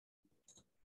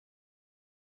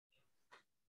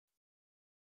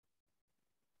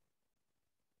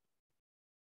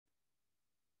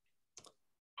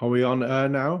Are we on air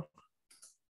now?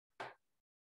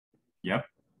 Yep.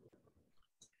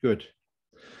 Good.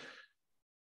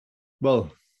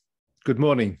 Well, good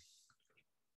morning,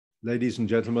 ladies and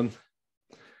gentlemen,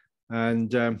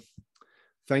 and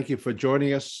thank you for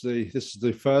joining us. This is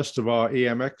the first of our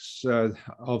EMX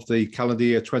of the calendar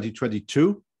year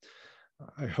 2022.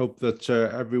 I hope that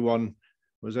everyone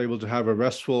was able to have a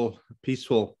restful,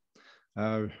 peaceful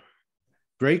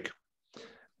break,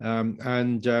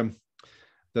 and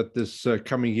that this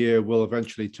coming year will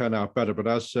eventually turn out better. But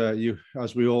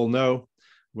as we all know,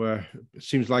 it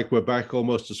seems like we're back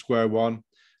almost to square one,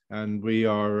 and we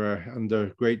are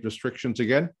under great restrictions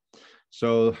again.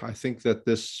 So I think that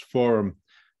this forum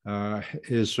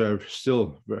is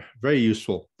still very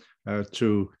useful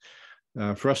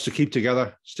for us to keep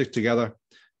together, stick together,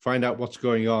 find out what's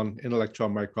going on in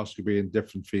electron microscopy in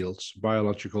different fields,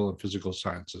 biological and physical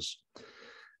sciences.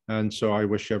 And so I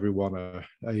wish everyone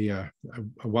a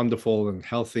wonderful and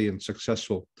healthy and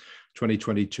successful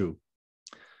 2022.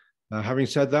 Having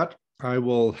said that, I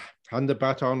will hand the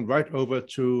baton right over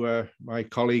to my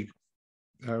colleague,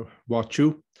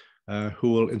 Chiu, who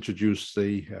will introduce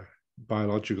the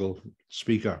biological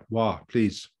speaker.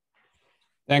 Please.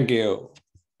 Thank you,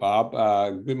 Bob.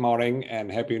 Good morning and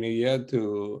Happy New Year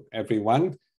to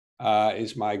everyone.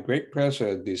 It's my great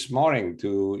pleasure this morning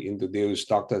to introduce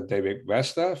Dr. David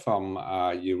Veesler from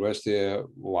University of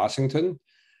Washington.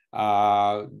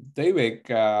 David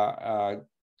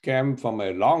came from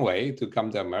a long way to come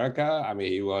to America. I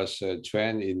mean, he was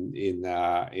trained in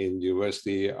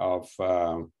University of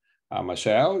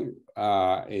Marseille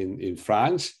in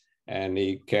France, and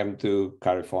he came to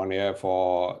California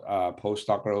for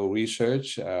postdoctoral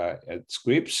research at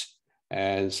Scripps,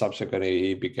 and subsequently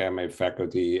he became a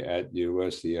faculty at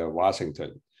University of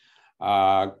Washington.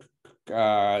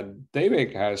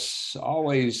 David has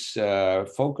always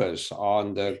focused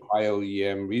on the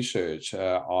cryo-EM research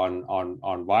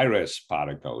on virus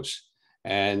particles.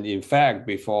 And in fact,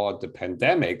 before the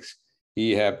pandemic,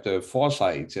 he had the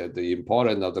foresight, the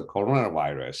importance of the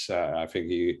coronavirus. I think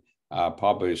he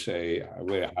published a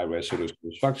very high resolution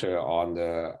structure on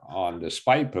the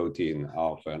spike protein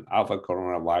of an alpha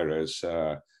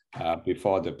coronavirus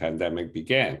before the pandemic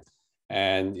began.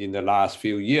 And in the last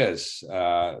few years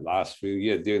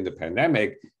during the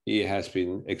pandemic, he has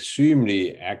been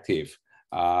extremely active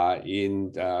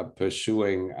in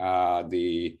pursuing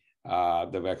the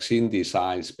vaccine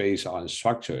designs based on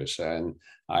structures. And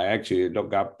I actually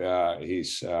looked up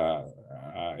his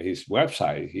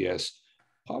website. He has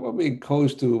probably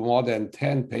close to more than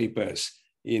 10 papers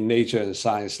in Nature and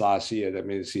Science last year. That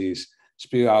means he's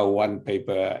spewed out one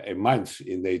paper a month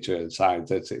in Nature and Science.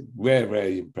 That's a very,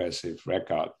 very impressive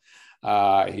record.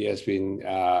 He has been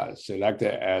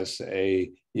selected as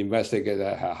an investigator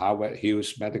at Harvard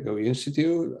Hughes Medical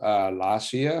Institute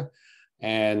last year.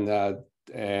 And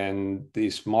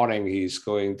this morning, he's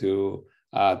going to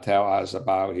tell us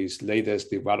about his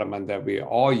latest development that we're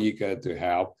all eager to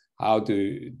help, how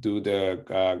to do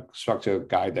the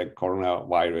structure-guided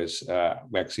coronavirus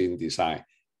vaccine design.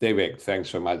 David, thanks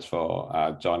so much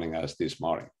for joining us this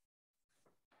morning.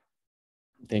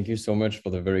 Thank you so much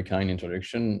for the very kind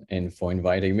introduction and for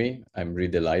inviting me. I'm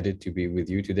really delighted to be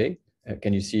with you today.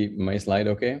 Can you see my slide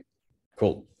okay?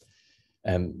 Cool.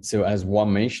 So as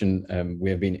Juan mentioned,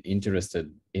 we have been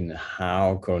interested in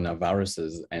how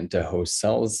coronaviruses enter host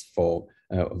cells for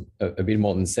a bit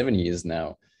more than 7 years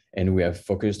now. And we have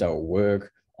focused our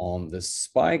work on the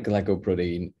spike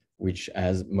glycoprotein, which,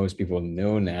 as most people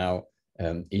know now,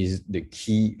 is the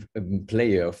key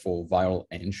player for viral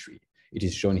entry. It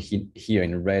is shown here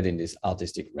in red in this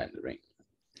artistic rendering.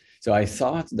 So I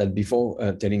thought that before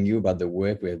telling you about the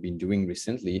work we have been doing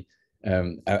recently,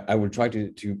 I will try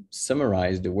to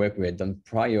summarize the work we had done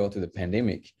prior to the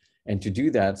pandemic. And to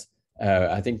do that,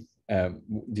 I think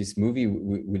this movie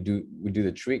will do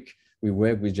the trick. We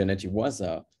work with Janet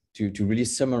Iwaza to really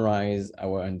summarize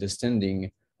our understanding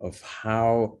of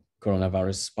how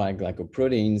coronavirus spike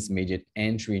glycoproteins mediate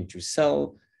entry into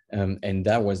cell. And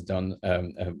that was done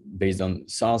based on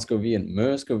SARS-CoV and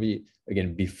MERS-CoV,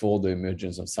 again, before the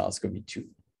emergence of SARS-CoV-2.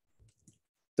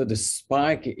 So the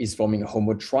spike is forming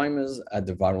homotrimers at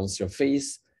the viral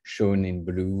surface, shown in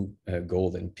blue,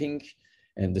 gold, and pink.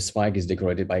 And the spike is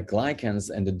decorated by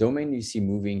glycans. And the domain you see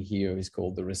moving here is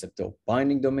called the receptor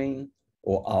binding domain,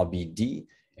 or RBD.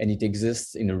 And it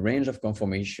exists in a range of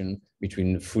conformation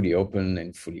between fully open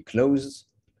and fully closed.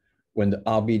 When the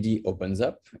RBD opens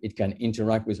up, it can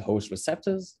interact with host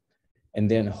receptors, and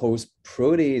then host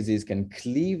proteases can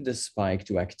cleave the spike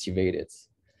to activate it.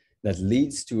 That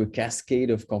leads to a cascade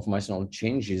of conformational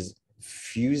changes,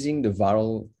 fusing the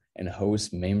viral and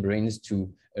host membranes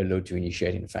to allowed to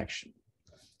initiate infection.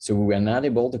 So we were not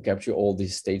able to capture all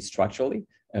these states structurally.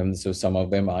 So some of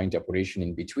them are interpolation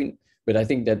in between, but I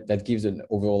think that gives an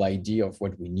overall idea of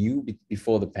what we knew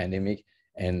before the pandemic.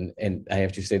 And I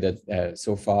have to say that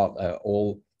so far,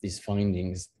 all these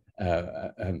findings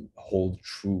hold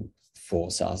true for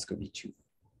SARS-CoV-2.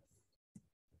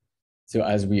 So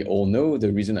as we all know,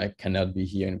 the reason I cannot be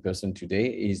here in person today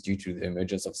is due to the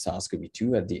emergence of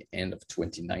SARS-CoV-2 at the end of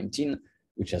 2019,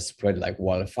 which has spread like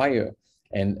wildfire.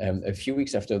 And a few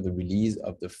weeks after the release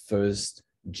of the first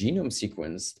genome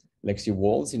sequence, Lexi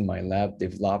Walls in my lab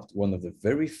developed one of the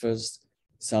very first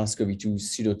SARS-CoV-2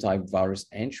 pseudotype virus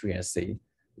entry assay,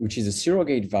 which is a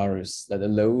surrogate virus that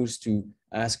allows to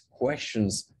ask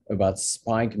questions about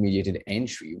spike-mediated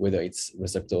entry, whether it's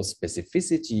receptor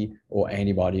specificity or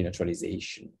antibody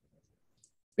neutralization.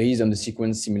 Based on the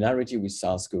sequence similarity with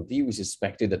SARS-CoV, we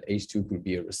suspected that ACE2 could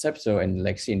be a receptor, and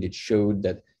Lexi indeed showed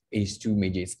that ACE2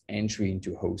 mediates entry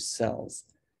into host cells.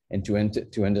 And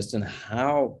to understand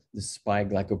how the spike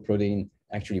glycoprotein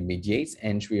actually mediates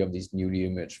entry of this newly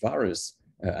emerged virus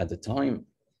at the time,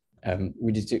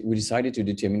 we decided to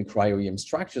determine cryo-EM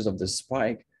structures of the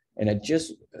spike. And I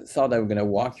just thought I was going to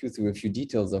walk you through a few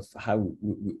details of how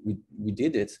we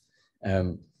did it.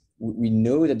 We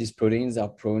know that these proteins are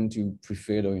prone to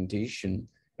preferred orientation,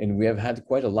 and we have had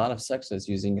quite a lot of success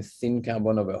using a thin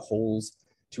carbon over holes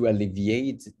to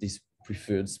alleviate this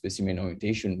preferred specimen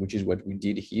orientation, which is what we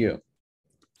did here.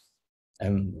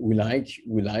 We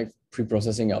like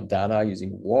pre-processing our data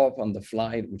using warp on the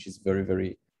fly, which is very,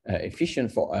 very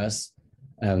efficient for us.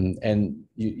 And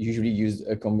you usually use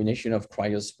a combination of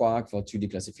CryoSpark for 2D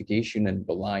classification and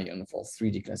Boolean for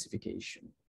 3D classification.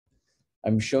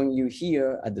 I'm showing you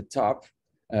here at the top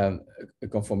a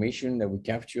conformation that we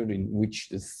captured in which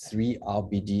the 3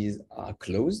 RBDs are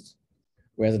closed,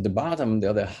 whereas at the bottom, the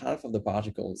other half of the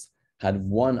particles had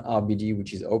 1 RBD,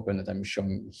 which is open, that I'm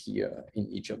showing here in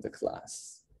each of the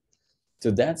class. So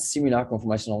that's similar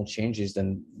conformational changes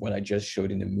than what I just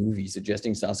showed in the movie,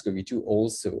 suggesting SARS-CoV-2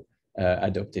 also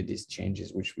adopted these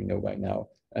changes, which we know by now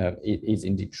it is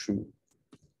indeed true.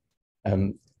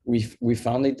 We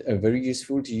found it very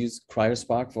useful to use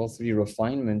CryoSpark for 3D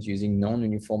refinement using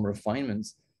non-uniform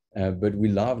refinements, but we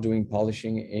love doing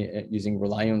polishing using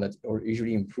Relion that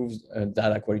usually improves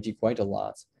data quality quite a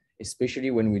lot, especially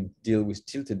when we deal with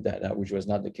tilted data, which was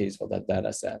not the case for that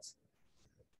data set.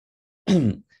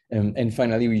 And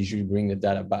finally, we usually bring the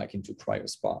data back into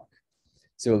CryoSpark.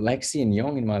 So Lexi and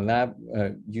Young in my lab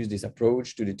use this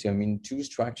approach to determine 2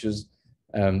 structures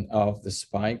of the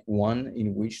spike, one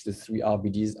in which the 3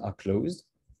 RBDs are closed,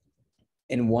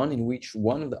 and one in which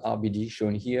one of the RBDs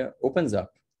shown here opens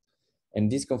up.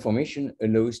 And this conformation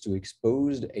allows to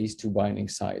expose the ACE2 binding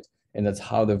site, and that's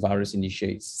how the virus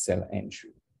initiates cell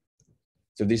entry.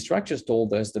 So these structures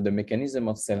told us that the mechanism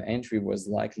of cell entry was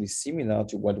likely similar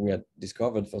to what we had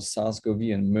discovered for SARS-CoV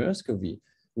and MERS-CoV,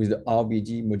 with the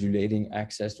RBD modulating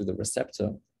access to the receptor.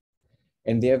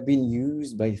 And they have been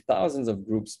used by thousands of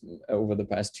groups over the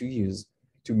past 2 years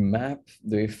to map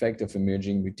the effect of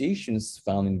emerging mutations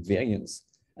found in variants,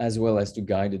 as well as to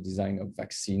guide the design of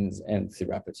vaccines and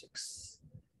therapeutics.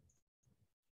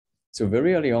 So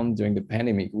very early on during the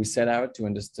pandemic, we set out to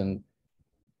understand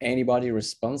antibody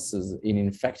responses in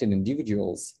infected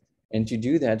individuals. And to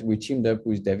do that, we teamed up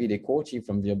with David Ecorti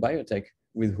from Vir Biotech,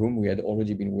 with whom we had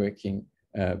already been working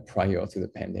prior to the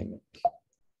pandemic.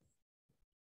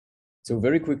 So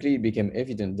very quickly, it became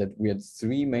evident that we had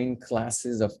 3 main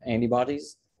classes of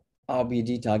antibodies: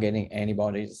 RBD targeting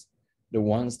antibodies, the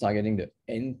ones targeting the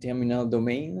N-terminal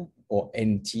domain, or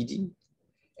NTD,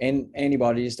 and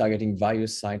antibodies targeting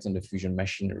various sites on the fusion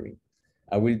machinery.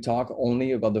 I will talk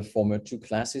only about the former 2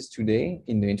 classes today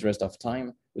in the interest of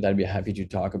time, but I'll be happy to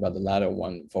talk about the latter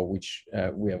one, for which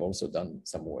we have also done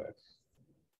some work.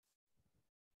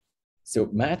 So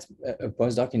Matt, a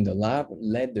postdoc in the lab,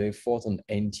 led the effort on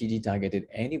NTD-targeted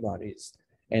antibodies.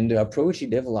 And the approach he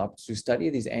developed to study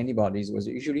these antibodies was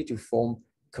usually to form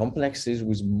complexes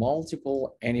with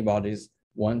multiple antibodies,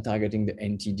 one targeting the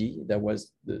NTD, that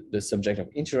was the subject of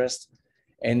interest,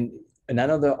 and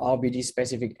another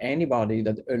RBD-specific antibody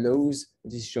that allows,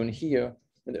 this is shown here,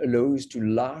 that allows to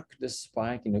lock the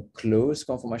spike in a closed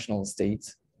conformational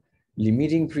state,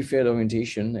 limiting preferred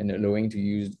orientation and allowing to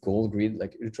use gold grid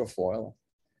like ultrafoil,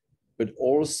 but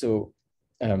also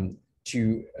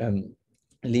to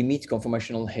limit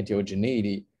conformational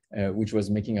heterogeneity, which was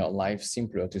making our life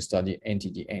simpler to study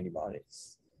NTD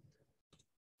antibodies.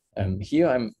 Here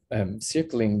I'm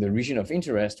circling the region of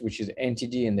interest, which is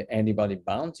NTD and the antibody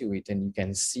bound to it. And you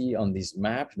can see on this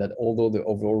map that although the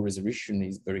overall resolution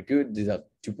is very good, these are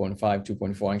 2.5,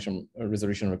 2.4 angstrom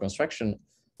resolution reconstruction,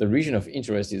 the region of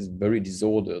interest is very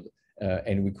disordered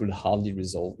and we could hardly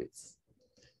resolve it.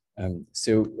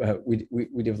 So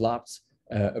we developed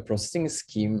a processing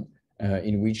scheme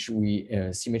in which we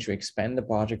symmetry expand the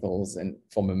particles and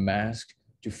form a mask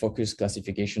to focus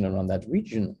classification around that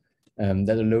region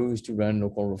that allows to run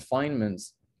local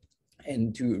refinements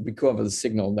and to recover the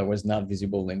signal that was not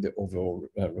visible in the overall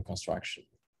reconstruction.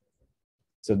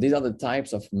 So these are the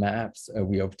types of maps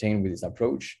we obtain with this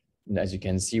approach. And as you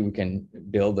can see, we can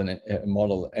build a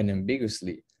model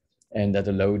unambiguously, and that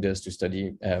allowed us to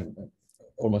study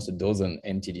almost a dozen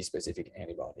NTD-specific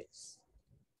antibodies.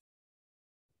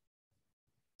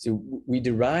 So we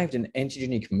derived an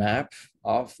antigenic map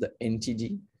of the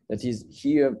NTD that is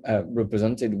here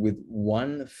represented with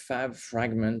one Fab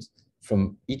fragment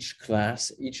from each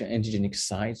class, each antigenic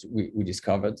site we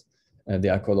discovered. They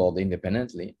are colored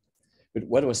independently. But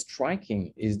what was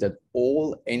striking is that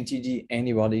all NTD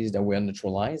antibodies that were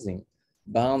neutralizing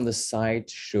bound the site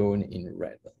shown in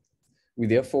red. We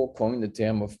therefore coined the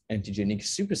term of antigenic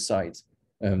supersite.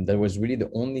 That was really the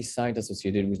only site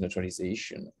associated with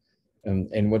neutralization.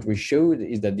 And what we showed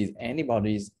is that these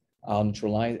antibodies are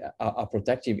are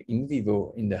protective in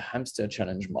vivo in the hamster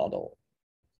challenge model.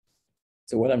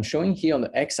 So what I'm showing here on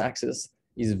the x-axis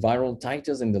is viral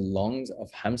titers in the lungs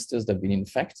of hamsters that have been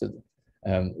infected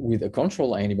with a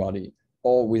control antibody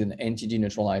or with an NTD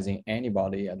neutralizing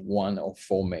antibody at 1 or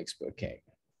 4 mg/kg.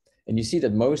 And you see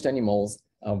that most animals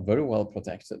are very well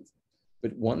protected.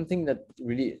 But one thing that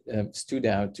really stood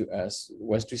out to us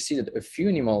was to see that a few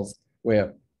animals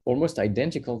were almost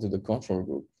identical to the control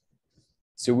group.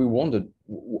 So we wondered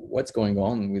what's going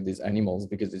on with these animals,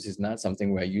 because this is not something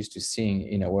we're used to seeing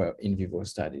in our in vivo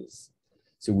studies.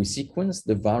 So we sequenced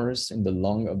the virus in the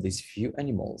lung of these few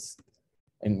animals.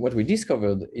 And what we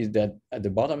discovered is that at the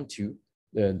bottom two,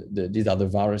 these are the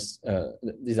virus,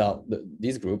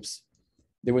 these groups,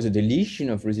 there was a deletion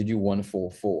of residue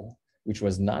 144, which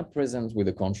was not present with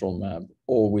the control map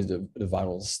or with the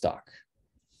viral stock.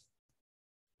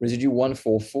 Residue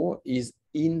 144 is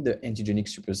in the antigenic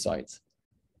supersite.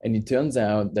 And it turns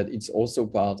out that it's also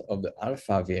part of the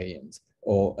alpha variant,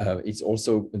 or it's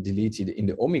also deleted in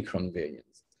the Omicron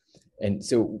variant. And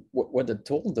so what that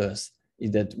told us is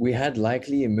that we had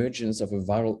likely emergence of a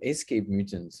viral escape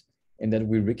mutant, and that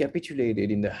we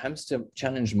recapitulated in the hamster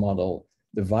challenge model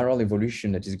the viral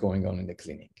evolution that is going on in the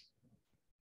clinic.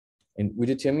 And we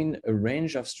determined a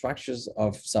range of structures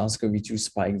of SARS-CoV-2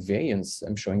 spike variants.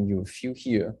 I'm showing you a few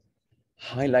here,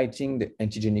 highlighting the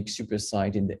antigenic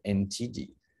supersite in the NTD.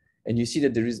 And you see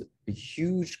that there is a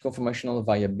huge conformational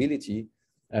viability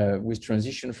with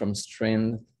transition from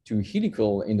strand to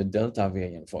helical in the Delta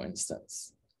variant, for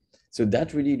instance. So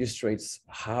that really illustrates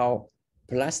how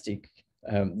plastic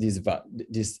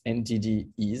this NTD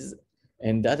is,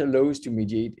 and that allows to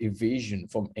mediate evasion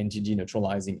from NTD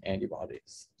neutralizing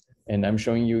antibodies. And I'm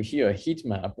showing you here a heat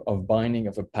map of binding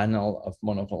of a panel of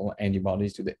monoclonal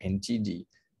antibodies to the NTD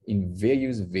in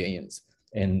various variants.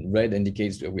 And red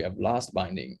indicates that we have lost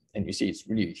binding, and you see it's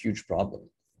really a huge problem.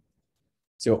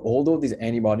 So although these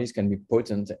antibodies can be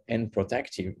potent and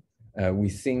protective, we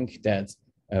think that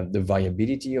the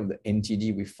viability of the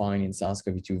NTD we find in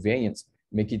SARS-CoV-2 variants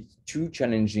make it too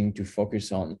challenging to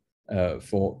focus on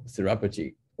for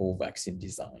therapeutic or vaccine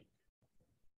design.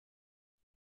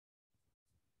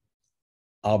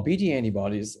 RBD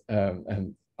antibodies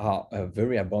are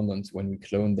very abundant when we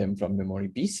clone them from memory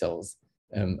B cells.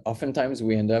 Oftentimes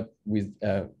we end up with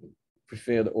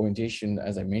preferred orientation,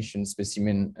 as I mentioned,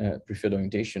 specimen preferred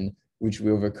orientation, which we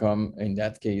overcome in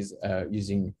that case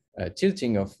using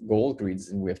tilting of gold grids,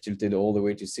 and we have tilted all the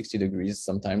way to 60 degrees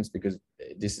sometimes because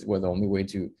this was the only way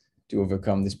to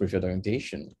overcome this preferred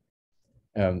orientation.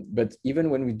 But even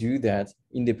when we do that,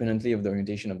 independently of the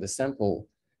orientation of the sample,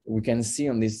 we can see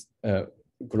on this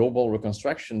global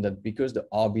reconstruction that because the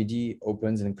RBD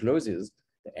opens and closes,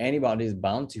 the antibody is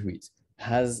bound to it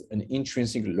has an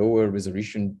intrinsic lower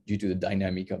resolution due to the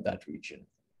dynamic of that region.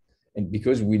 And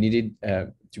because we needed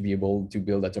to be able to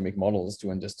build atomic models to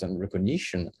understand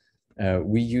recognition,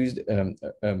 we used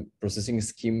a processing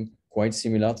scheme quite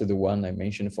similar to the one I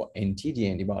mentioned for NTD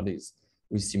antibodies,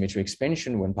 with symmetry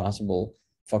expansion when possible,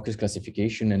 focus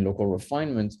classification, and local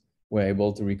refinement. We're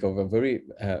able to recover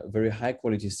very high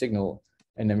quality signal.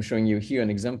 And I'm showing you here an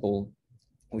example,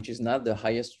 which is not the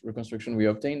highest reconstruction we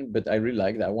obtained, but I really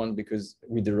like that one because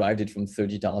we derived it from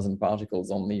 30,000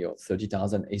 particles only, or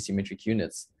 30,000 asymmetric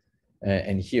units.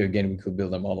 And here again, we could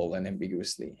build a model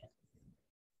unambiguously.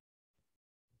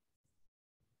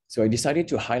 So I decided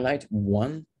to highlight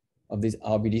one of these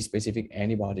RBD specific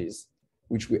antibodies,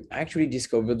 which we actually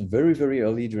discovered very, very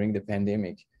early during the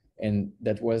pandemic. And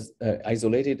that was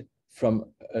isolated from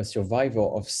a survivor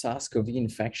of SARS-CoV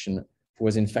infection who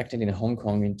was infected in Hong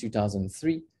Kong in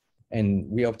 2003, and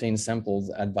we obtained samples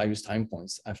at various time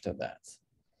points after that.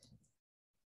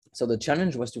 So the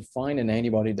challenge was to find an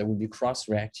antibody that would be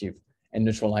cross-reactive and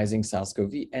neutralizing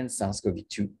SARS-CoV and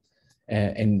SARS-CoV-2.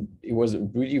 And it was a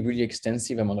really, really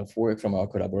extensive amount of work from our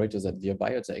collaborators at Vir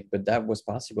Biotech, but that was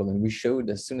possible. And we showed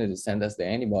as soon as they sent us the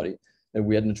antibody that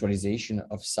we had neutralization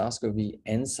of SARS-CoV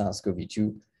and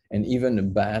SARS-CoV-2, and even a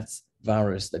bat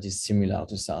virus that is similar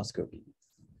to SARS-CoV.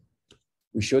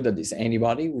 We showed that this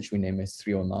antibody, which we name as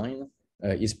 309,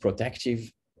 is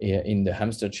protective in the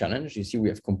hamster challenge. You see, we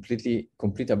have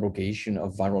complete abrogation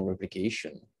of viral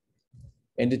replication,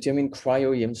 and determined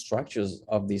cryo-EM structures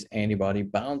of this antibody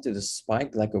bound to the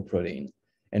spike glycoprotein,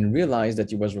 and realized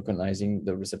that it was recognizing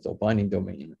the receptor binding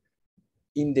domain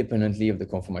independently of the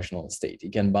conformational state.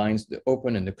 It can bind to the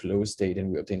open and the closed state,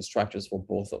 and we obtain structures for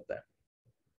both of them.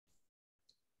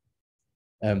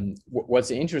 What's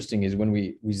interesting is when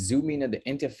we zoom in at the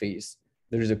interface,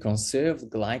 there is a conserved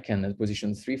glycan at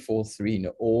position 343 in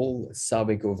all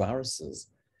sarbecoviruses.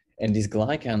 And this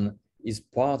glycan is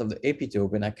part of the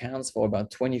epitope and accounts for about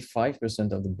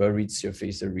 25% of the buried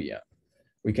surface area.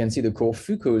 We can see the core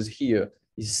fucose here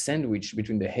is sandwiched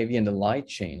between the heavy and the light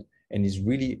chain, and is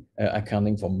really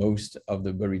accounting for most of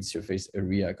the buried surface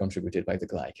area contributed by the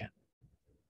glycan.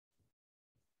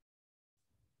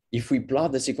 If we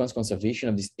plot the sequence conservation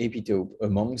of this epitope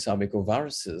among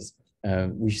sarbecoviruses,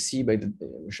 we see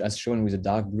as shown with the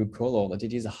dark blue color that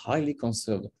it is highly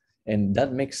conserved. And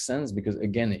that makes sense because,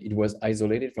 again, it was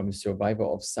isolated from a survivor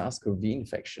of SARS-CoV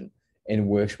infection and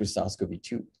works with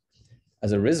SARS-CoV-2.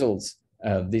 As a result,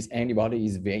 this antibody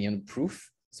is variant-proof.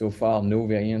 So far, no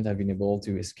variant have been able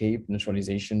to escape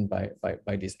neutralization by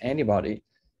this antibody.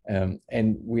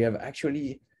 And we have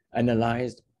actually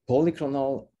analyzed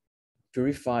polyclonal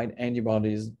purified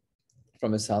antibodies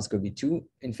from a SARS-CoV-2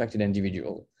 infected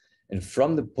individual. And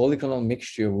from the polyclonal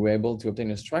mixture, we were able to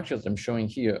obtain a structure that I'm showing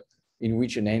here, in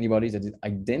which an antibody that is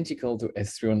identical to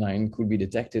S309 could be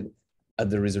detected at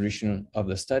the resolution of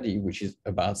the study, which is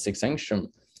about 6 angstrom.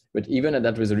 But even at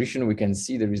that resolution, we can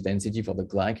see there is density for the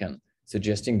glycan,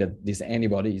 suggesting that this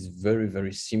antibody is very,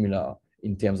 very similar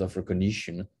in terms of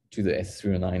recognition to the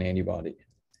S309 antibody.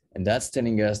 And that's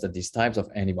telling us that these types of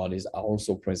antibodies are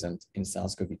also present in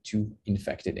SARS-CoV-2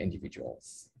 infected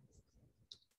individuals.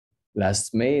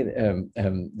 Last May,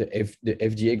 the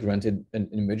FDA granted an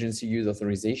emergency use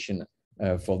authorization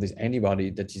for this antibody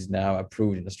that is now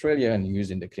approved in Australia and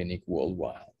used in the clinic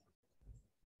worldwide.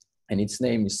 And its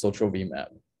name is sotrovimab.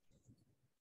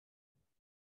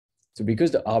 So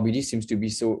because the RBD seems to be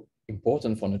so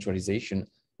important for neutralization,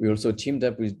 we also teamed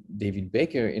up with David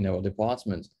Baker in our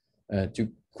department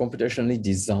to computationally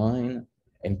design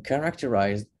and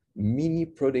characterize mini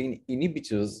protein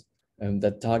inhibitors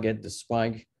that target the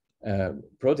spike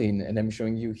protein. And I'm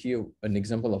showing you here an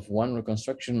example of one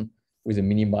reconstruction with a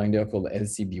mini binder called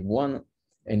LCB1.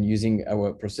 And using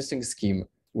our processing scheme,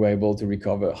 we're able to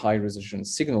recover high resolution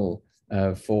signal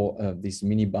for this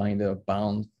mini binder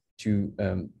bound to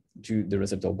the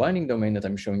receptor binding domain that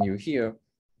I'm showing you here.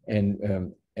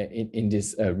 And in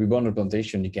this ribbon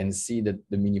representation, you can see that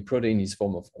the mini protein is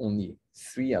formed of only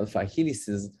 3 alpha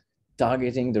helices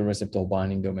targeting the receptor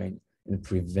binding domain and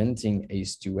preventing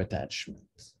ACE2 attachment.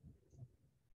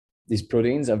 These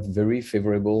proteins have very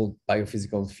favorable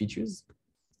biophysical features.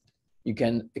 You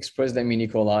can express them in E.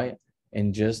 coli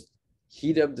and just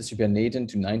heat up the supernatant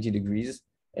to 90 degrees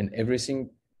and everything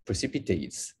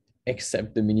precipitates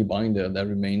except the mini binder that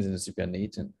remains in the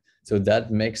supernatant. So that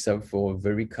makes up for a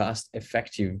very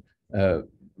cost-effective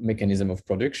mechanism of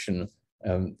production.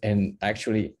 And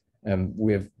actually,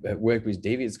 we have worked with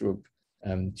David's group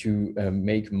to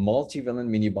make multivalent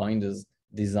mini binders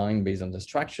designed based on the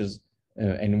structures.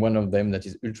 And one of them that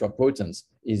is ultra potent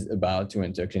is about to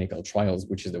enter clinical trials,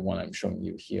 which is the one I'm showing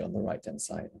you here on the right-hand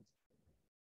side.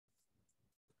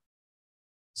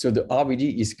 So the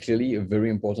RBD is clearly a very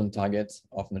important target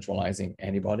of neutralizing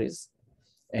antibodies.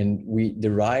 And we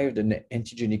derived an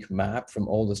antigenic map from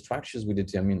all the structures we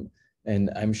determined. And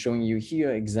I'm showing you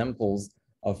here examples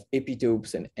of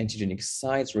epitopes and antigenic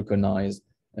sites recognized,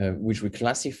 which we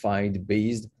classified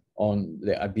based on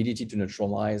the ability to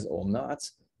neutralize or not,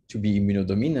 to be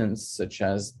immunodominant, such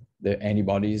as the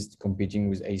antibodies competing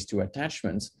with ACE2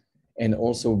 attachments, and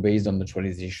also based on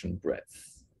neutralization breadth.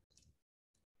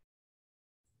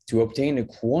 To obtain a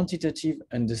quantitative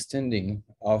understanding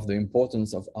of the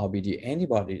importance of RBD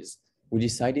antibodies, we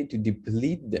decided to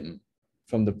deplete them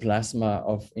from the plasma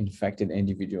of infected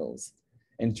individuals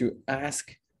and to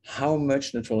ask how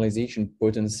much neutralization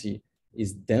potency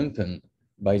is dampened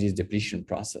by this depletion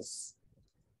process.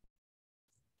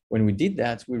 When we did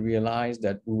that, we realized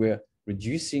that we were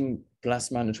reducing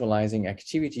plasma neutralizing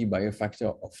activity by a factor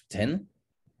of 10,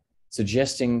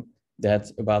 suggesting that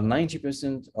about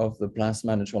 90% of the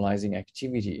plasma neutralizing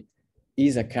activity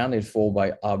is accounted for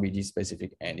by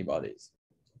RBD-specific antibodies,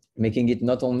 making it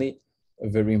not only a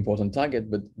very important target,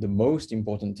 but the most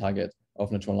important target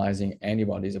of neutralizing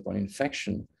antibodies upon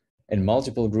infection. And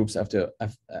multiple groups after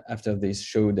this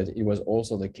showed that it was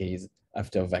also the case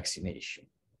after vaccination.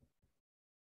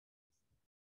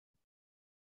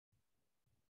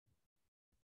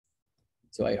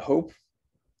 So I hope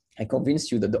I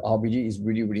convinced you that the RBD is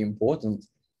really, really important.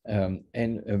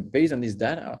 Based on this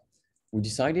data, we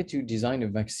decided to design a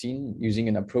vaccine using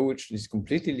an approach that is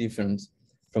completely different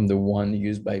from the one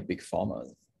used by big pharma.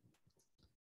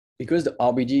 Because the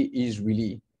RBD is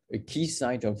really a key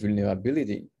site of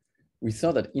vulnerability, we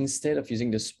thought that instead of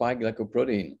using the spike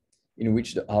glycoprotein, in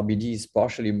which the RBD is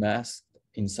partially masked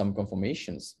in some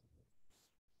conformations,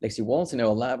 Lexi Waltz in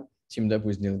our lab teamed up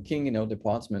with Xiaoqing in our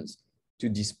department to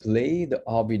display the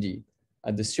RBD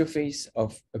at the surface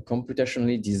of a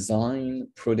computationally designed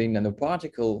protein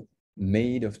nanoparticle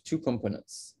made of two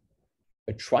components: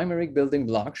 a trimeric building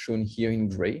block shown here in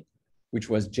gray, which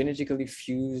was genetically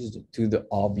fused to the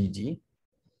RBD,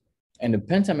 and a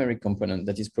pentameric component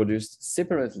that is produced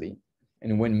separately.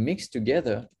 And when mixed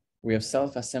together, we have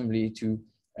self-assembly to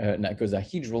an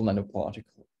icosahedral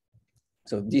nanoparticle.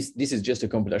 So this is just a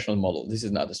computational model. This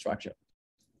is not a structure.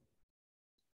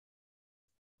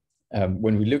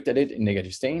 When we looked at it in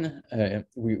negative stain,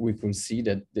 we could see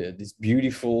that these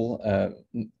beautiful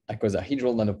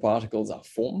icosahedral nanoparticles are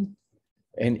formed.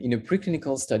 And in a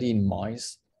preclinical study in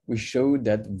mice, we showed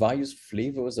that various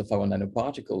flavors of our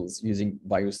nanoparticles, using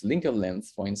various linker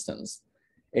lengths, for instance,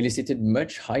 elicited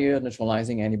much higher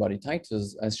neutralizing antibody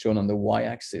titers, as shown on the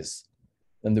y-axis,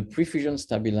 than the prefusion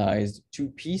stabilized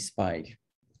 2p spike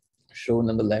shown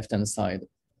on the left-hand side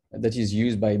that is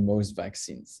used by most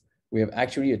vaccines. We have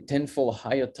actually a 10-fold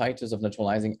higher titers of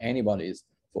neutralizing antibodies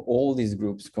for all these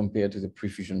groups compared to the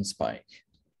prefusion spike.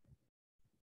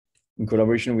 In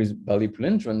collaboration with Bali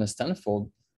Pulendran at Stanford,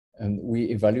 we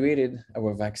evaluated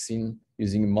our vaccine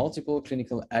using multiple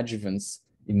clinical adjuvants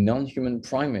in non-human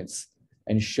primates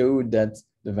and showed that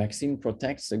the vaccine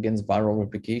protects against viral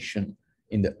replication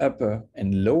in the upper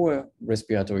and lower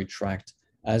respiratory tract,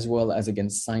 as well as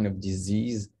against sign of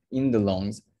disease in the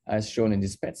lungs, as shown in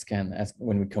this PET scan, as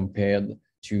when we compared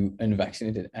to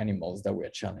unvaccinated animals that were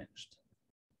challenged.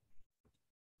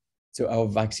 So our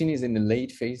vaccine is in the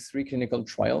late phase 3 clinical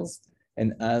trials,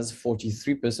 and as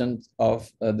 43% of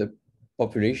the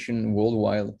population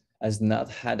worldwide has not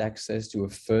had access to a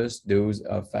first dose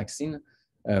of vaccine,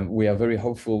 we are very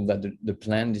hopeful that the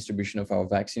planned distribution of our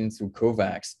vaccine through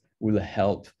COVAX will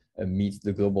help meet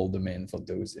the global demand for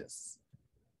doses.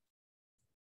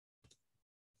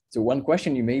 So one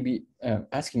question you may be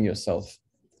asking yourself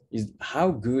is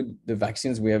how good the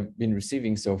vaccines we have been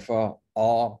receiving so far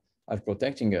are at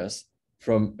protecting us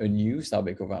from a new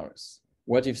sarbecovirus.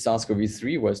 What if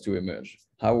SARS-CoV-3 was to emerge?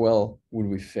 How well would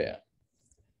we fare?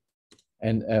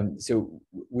 And so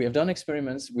we have done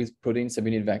experiments with protein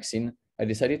subunit vaccine. I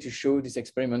decided to show this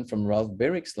experiment from Ralph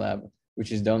Berrick's lab,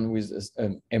 which is done with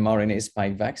an mRNA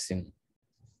spike vaccine.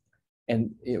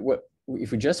 And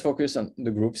if we just focus on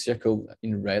the group circled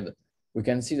in red, we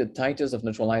can see the titers of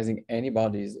neutralizing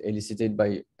antibodies elicited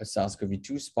by a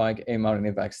SARS-CoV-2 spike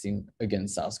mRNA vaccine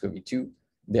against SARS-CoV-2.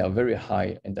 They are very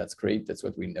high, and that's great. That's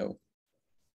what we know.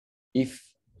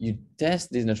 If you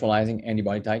test these neutralizing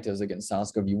antibody titers against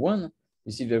SARS-CoV-1,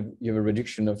 you see that you have a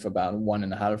reduction of about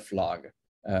 1.5 log,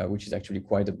 which is actually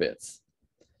quite a bit.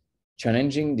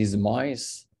 Challenging these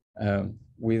mice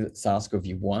with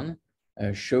SARS-CoV-1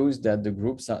 shows that the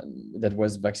group that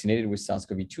was vaccinated with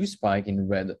SARS-CoV-2 spike in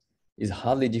red is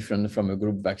hardly different from a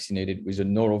group vaccinated with a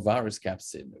norovirus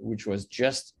capsid, which was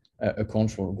just a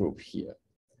control group here,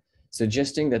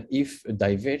 suggesting that if a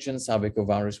divergent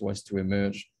sarbecovirus was to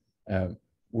emerge,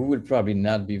 we will probably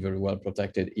not be very well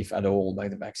protected, if at all, by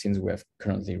the vaccines we have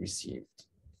currently received.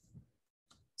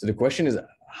 So the question is,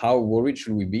 how worried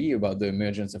should we be about the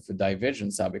emergence of a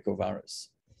divergent sarbecovirus?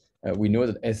 We know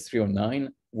that S309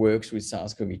 works with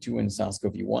SARS-CoV-2 and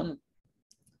SARS-CoV-1,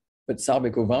 but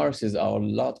sarbecoviruses are a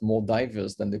lot more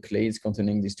diverse than the clades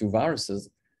containing these two viruses.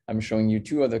 I'm showing you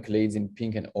two other clades in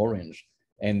pink and orange,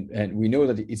 and we know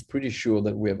that it's pretty sure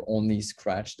that we have only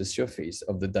scratched the surface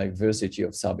of the diversity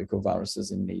of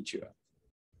sarbecoviruses in nature.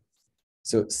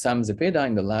 So Sam Zepeda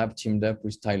in the lab teamed up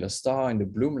with Tyler Starr in the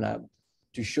Bloom lab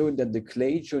to show that the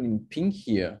clade shown in pink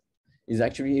here is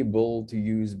actually able to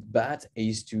use bat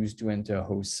ACE2s to enter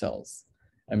host cells.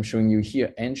 I'm showing you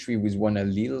here entry with one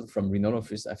allele from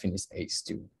Rhinolophus affinis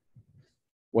ACE2.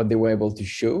 what they were able to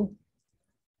show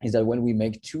is that when we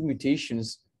make 2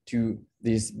 mutations to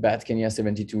this BAT Kenya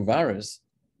 72 virus,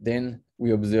 then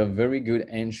we observe very good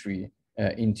entry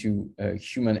into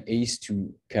human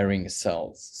ACE2 carrying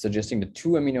cells, suggesting that 2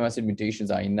 amino acid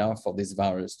mutations are enough for this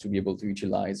virus to be able to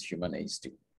utilize human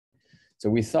ACE2. So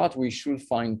we thought we should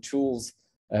find tools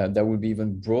that would be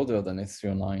even broader than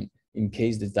S309 in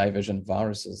case the divergent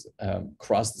viruses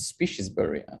cross the species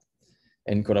barrier.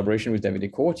 In collaboration with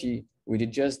David Corti, we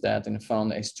did just that and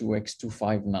found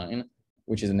S2X259,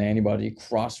 which is an antibody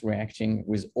cross-reacting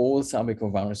with all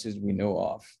sarbecoviruses we know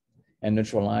of and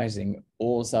neutralizing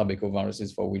all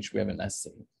sarbecoviruses for which we have an assay.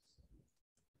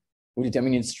 We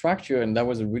determined its structure, and that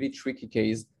was a really tricky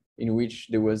case in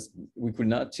which we could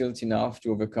not tilt enough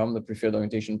to overcome the preferred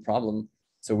orientation problem.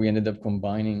 So we ended up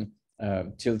combining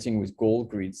tilting with gold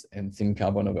grids and thin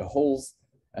carbon over holes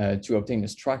to obtain the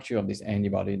structure of this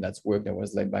antibody. That's work that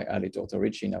was led by Ale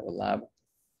Tortorici in our lab.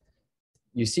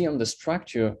 You see on the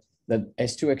structure that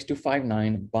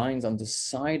S2X259 binds on the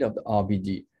side of the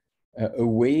RBD,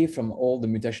 away from all the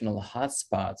mutational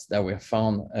hotspots that were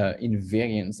found in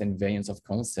variants and variants of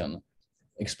concern,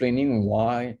 explaining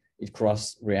why it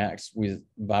cross-reacts with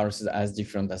viruses as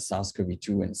different as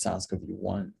SARS-CoV-2 and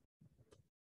SARS-CoV-1.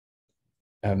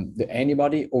 The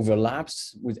antibody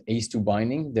overlaps with ACE2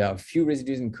 binding. There are few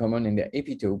residues in common in their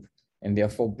epitope, and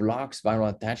therefore blocks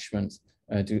viral attachment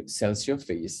to cell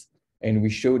surface. And we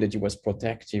showed that it was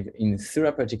protective in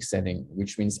therapeutic setting,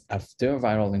 which means after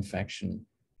viral infection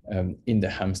in the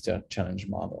hamster challenge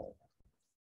model.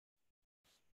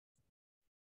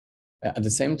 At the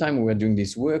same time we were doing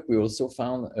this work, we also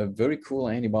found a very cool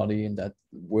antibody in that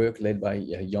work led by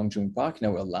Youngjun Park in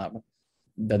our lab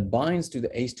that binds to the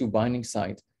ACE2 binding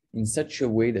site in such a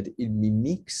way that it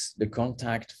mimics the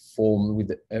contact formed with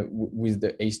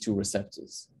the ACE2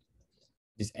 receptors.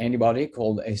 This antibody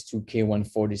called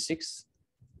S2K146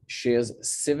 shares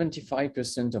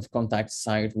 75% of contact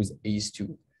site with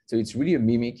ACE2. So it's really a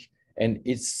mimic, and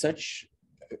it's such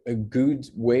a good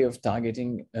way of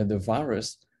targeting the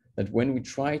virus that when we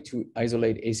try to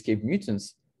isolate escape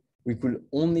mutants, we could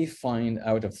only find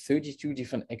out of 32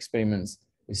 different experiments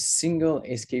a single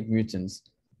escape mutant,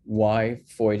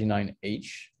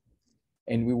 Y489H.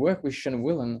 And we worked with Sean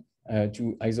Whelan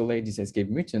to isolate these escape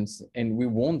mutants. And we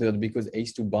wondered, because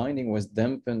ACE2 binding was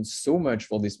dampened so much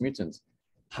for this mutant,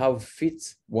 how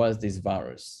fit was this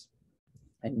virus?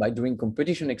 And by doing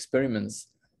competition experiments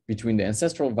between the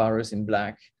ancestral virus in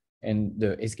black and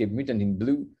the escape mutant in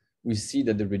blue, we see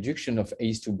that the reduction of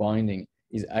ACE2 binding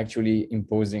is actually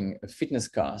imposing a fitness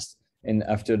cost. And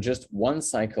after just one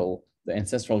cycle, the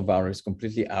ancestral virus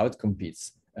completely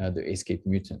outcompetes the escape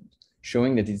mutant,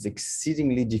 showing that it's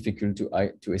exceedingly difficult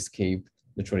to escape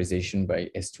neutralization by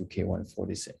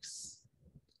S2K146.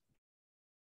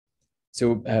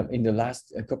 So in the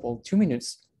last 2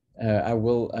 minutes, I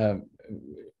will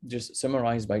just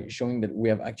summarize by showing that we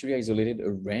have actually isolated a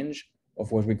range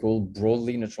of what we call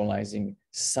broadly neutralizing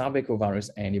sarbecovirus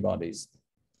antibodies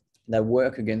that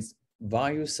work against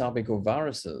various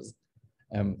sarbecoviruses.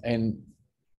 And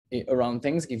around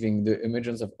Thanksgiving, the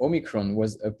emergence of Omicron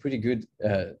was a pretty good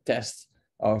test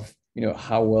of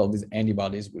how well these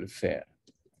antibodies will fare.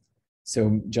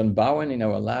 So John Bowen in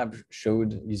our lab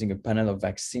showed, using a panel of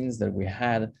vaccines that we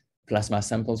had, plasma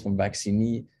samples from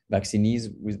vaccinees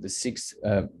with the 6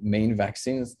 main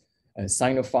vaccines,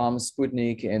 Sinopharm,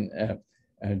 Sputnik,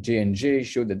 and J&J,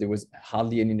 showed that there was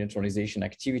hardly any neutralization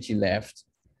activity left,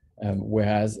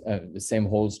 whereas the same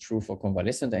holds true for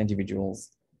convalescent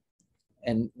individuals.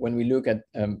 And when we look at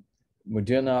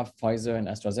Moderna, Pfizer, and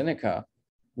AstraZeneca,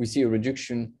 we see a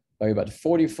reduction by about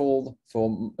 40-fold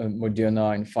for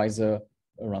Moderna and Pfizer,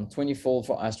 around 20-fold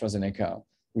for AstraZeneca,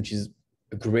 which is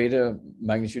a greater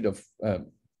magnitude of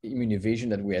immune evasion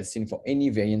that we had seen for any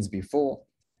variants before.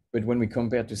 But when we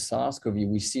compare to SARS-CoV,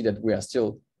 we see that we are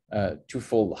still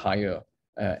 2-fold higher.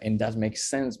 And that makes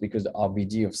sense because the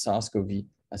RBD of SARS-CoV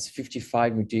has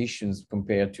 55 mutations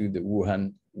compared to the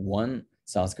Wuhan 1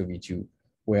 SARS-CoV-2,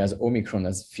 whereas Omicron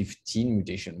has 15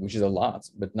 mutations, which is a lot,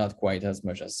 but not quite as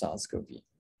much as SARS-CoV.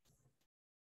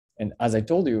 And as I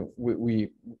told you,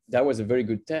 that was a very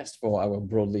good test for our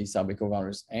broadly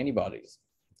sarbecovirus antibodies,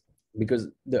 because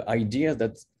the idea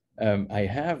that I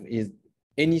have is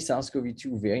any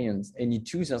SARS-CoV-2 variants, any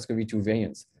 2 SARS-CoV-2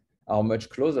 variants are much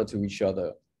closer to each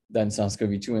other than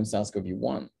SARS-CoV-2 and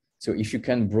SARS-CoV-1. So if you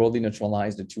can broadly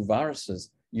neutralize the 2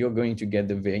 viruses, you're going to get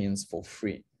the variants for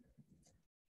free.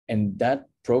 And that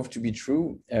proved to be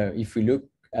true if we look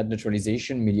at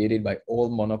neutralization mediated by all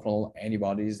monoclonal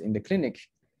antibodies in the clinic.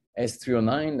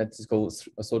 S309, that is called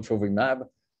sotrovimab,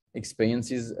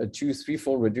 experiences a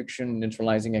 2-3-fold reduction in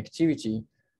neutralizing activity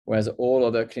whereas all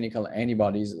other clinical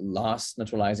antibodies lost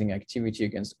neutralizing activity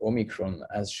against Omicron,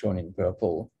 as shown in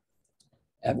purple,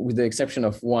 with the exception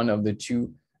of one of the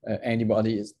two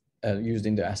antibodies used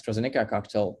in the AstraZeneca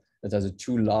cocktail that has a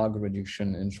 2-log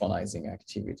reduction in neutralizing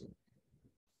activity.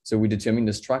 So we determined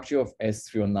the structure of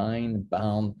S309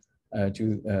 bound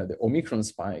to the Omicron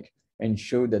spike and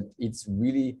showed that it's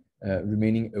really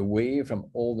remaining away from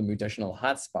all the mutational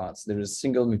hotspots. There is a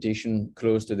single mutation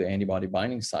close to the antibody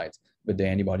binding site, but the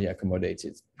antibody accommodates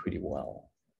it pretty well.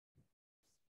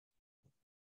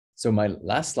 So my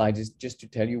last slide is just to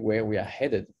tell you where we are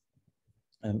headed.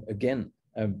 Again,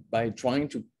 by trying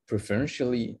to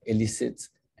preferentially elicit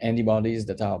antibodies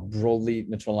that are broadly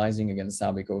neutralizing against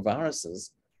sarbecoviruses,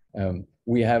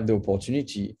 we have the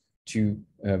opportunity to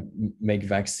make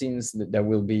vaccines that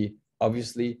will be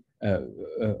obviously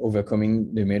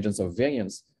overcoming the emergence of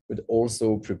variants, but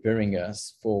also preparing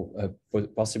us for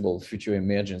possible future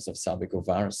emergence of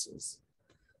sarbecoviruses.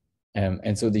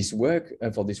 And so this work,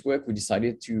 for this work, we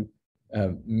decided to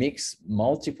mix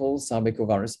multiple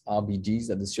sarbecovirus RBDs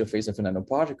at the surface of a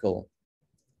nanoparticle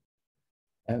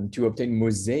to obtain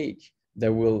mosaic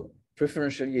that will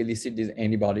preferentially elicit these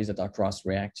antibodies that are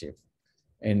cross-reactive.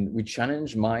 And we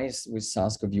challenged mice with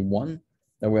SARS-CoV-1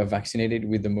 that were vaccinated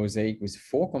with the mosaic with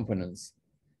 4 components.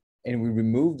 And we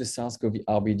removed the SARS-CoV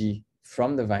RBD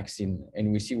from the vaccine,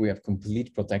 and we see we have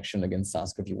complete protection against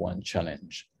SARS-CoV-1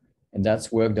 challenge. And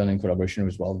that's work done in collaboration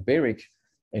with Ralph Baric.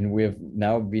 And we have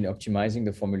now been optimizing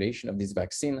the formulation of this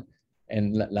vaccine.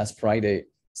 And last Friday,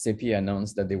 CEPI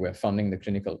announced that they were funding the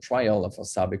clinical trial of a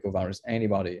sarbecovirus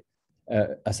antibody,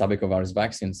 a sarbecovirus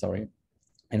vaccine, sorry.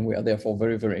 And we are therefore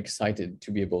very, very excited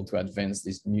to be able to advance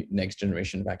this new next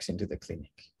generation vaccine to the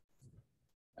clinic.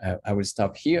 I will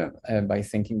stop here by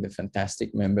thanking the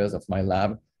fantastic members of my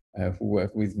lab who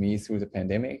worked with me through the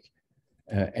pandemic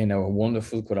and our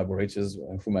wonderful collaborators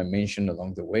whom I mentioned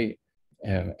along the way.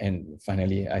 And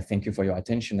finally, I thank you for your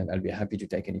attention, and I'll be happy to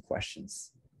take any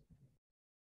questions.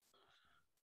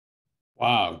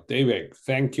 Wow, David,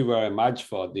 thank you very much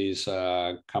for these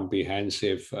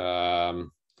comprehensive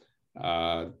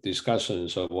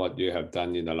discussions of what you have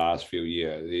done in the last few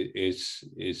years.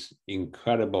 It's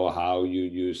incredible how you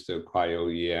use the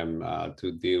cryo-EM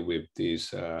to deal with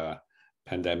this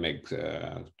pandemic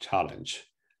challenge.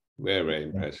 Very, very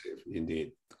impressive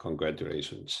indeed.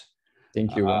 Congratulations.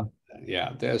 Thank you.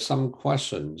 Yeah, there are some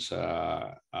questions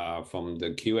from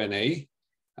the Q&A.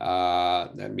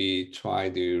 Let me try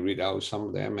to read out some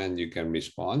of them and you can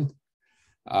respond.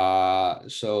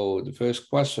 So the first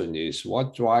question is,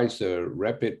 what drives the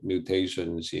rapid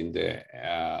mutations in the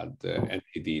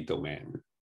NTD domain?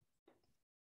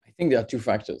 I think there are 2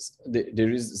 factors. There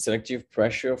is selective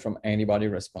pressure from antibody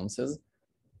responses.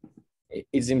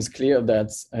 It seems clear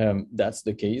that that's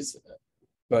the case,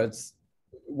 but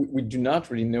we do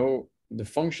not really know the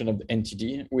function of the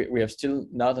NTD. We have still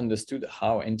not understood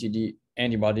how NTD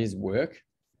antibodies work,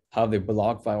 how they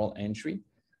block viral entry.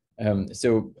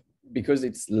 So because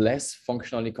it's less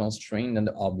functionally constrained than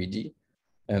the RBD,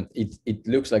 it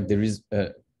looks like there is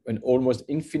an almost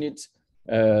infinite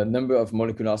number of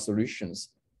molecular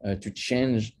solutions to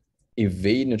change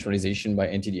evade neutralization by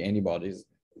NTD antibodies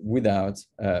without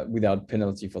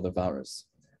penalty for the virus.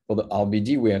 For the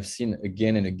RBD, we have seen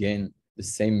again and again the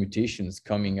same mutations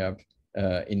coming up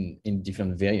in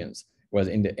different variants, whereas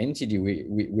in the NTD,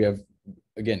 we have,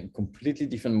 again, completely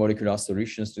different molecular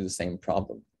solutions to the same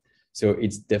problem. So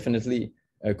it's definitely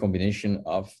a combination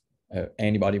of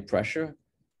antibody pressure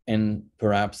and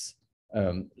perhaps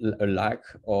a lack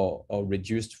or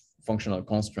reduced functional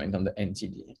constraint on the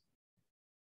NTD.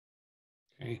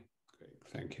 Okay, great,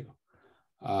 thank you.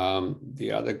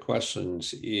 The other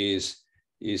questions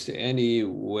is there any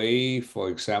way, for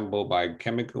example, by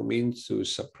chemical means to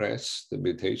suppress the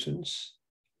mutations?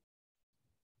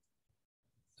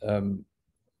 I'm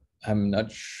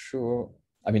not sure.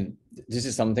 I mean, this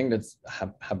is something that's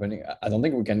happening. I don't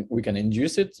think we can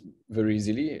induce it very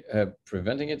easily.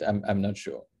 Preventing it, I'm not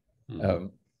sure. Mm-hmm.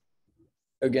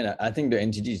 Again, I think the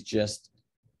NTD is just,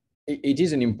 it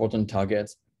is an important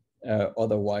target.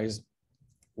 Otherwise,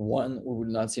 1, we will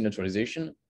not see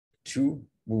neutralization. 2,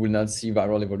 we will not see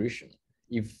viral evolution.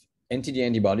 If NTD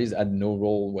antibodies had no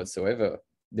role whatsoever,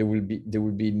 there will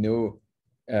be no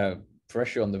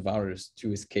pressure on the virus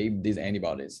to escape these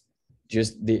antibodies.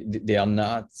 Just they are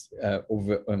not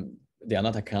they are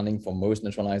not accounting for most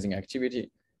neutralizing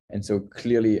activity, and so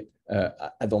clearly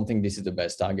I don't think this is the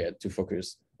best target to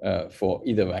focus for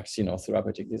either vaccine or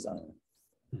therapeutic design.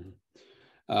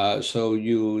 Mm-hmm. So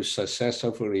you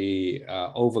successfully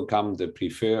overcome the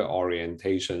preferred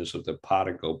orientations of the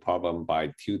particle problem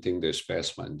by tilting the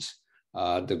specimens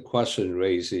the question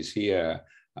raised is here,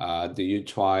 do you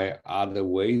try other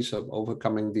ways of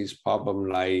overcoming this problem,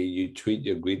 like you treat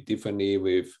your grid differently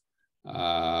with,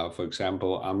 for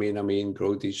example, amine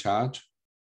growth discharge?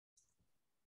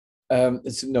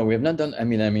 No, we have not done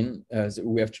amine. So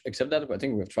we have, except that, I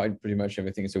think we have tried pretty much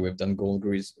everything. So we've done gold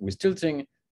grids with tilting.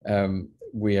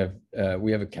 We have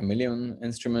a chameleon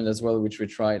instrument as well, which we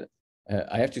tried.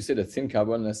 I have to say that thin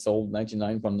carbon has solved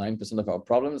 99.9% of our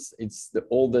problems. It's the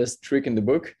oldest trick in the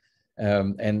book.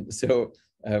 And so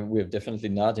we have definitely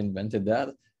not invented that.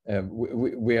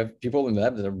 We have people in the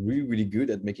lab that are really, really good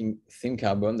at making thin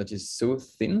carbon that is so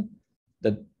thin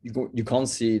that you can't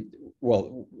see it.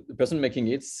 Well, the person making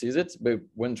it sees it, but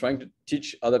when trying to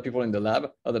teach other people in the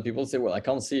lab, other people say, well, I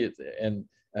can't see it. And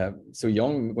so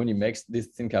Young, when he makes this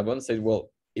thin carbon, says,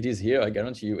 well, it is here, I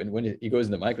guarantee you. And when he goes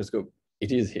in the microscope,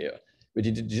 it is here. But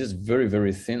it is just very,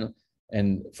 very thin.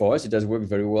 And for us, it has worked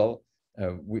very well.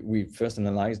 We first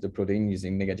analyzed the protein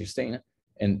using negative stain.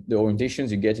 And the orientations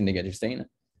you get in negative stain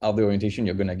are the orientation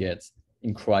you're going to get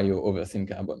in cryo over thin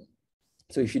carbon.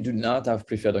 So if you do not have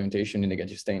preferred orientation in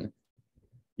negative stain,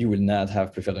 you will not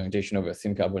have preferred orientation over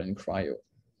thin carbon in cryo.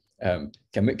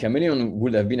 Chameleon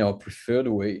would have been our preferred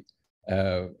way.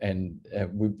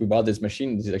 We bought this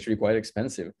machine. This is actually quite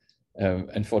expensive.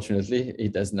 Unfortunately,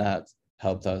 it has not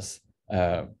helped us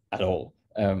at all.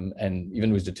 And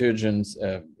even with detergents,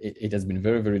 it has been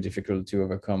very, very difficult to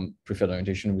overcome preferred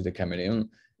orientation with the chameleon.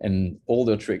 And all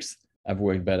the tricks have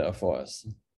worked better for us.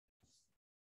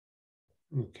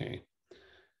 Okay.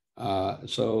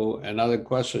 So another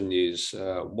question is,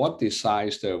 what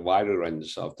decides the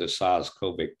virulence of the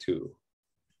SARS-CoV-2?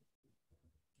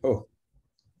 Oh,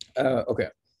 okay.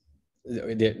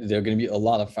 There are going to be a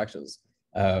lot of factors.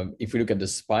 If we look at the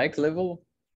spike level,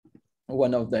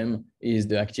 one of them is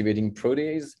the activating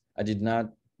protease. I did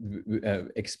not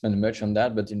expand much on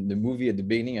that, but in the movie at the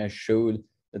beginning, I showed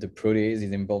that the protease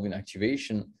is involved in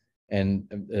activation, and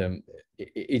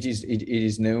it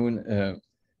is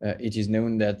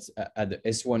known that at the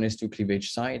S1, S2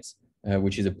 cleavage site,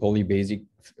 which is a polybasic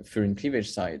furin cleavage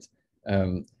site,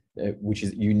 which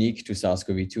is unique to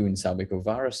SARS-CoV-2 in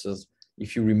sarbecoviruses,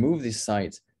 if you remove this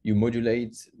site, you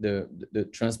modulate the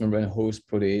transmembrane host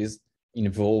protease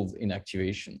involved in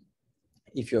activation.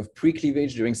 If you have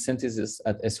pre-cleavage during synthesis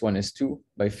at S1, S2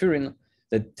 by furin,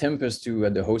 that TMPRSS2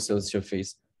 at the host cell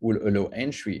surface will allow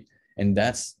entry. And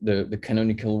that's the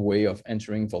canonical way of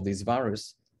entering for this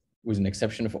virus, with an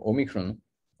exception for Omicron,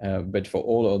 but for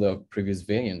all other previous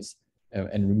variants.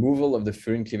 And removal of the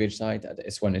furin cleavage site at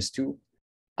S1, S2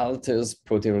 alters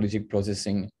proteolytic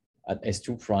processing at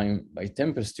S2' by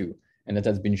TMPRSS2, and that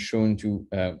has been shown to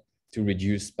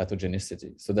reduce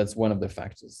pathogenicity. So that's one of the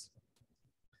factors.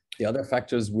 The other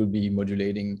factors will be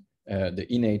modulating the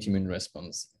innate immune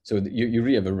response. So you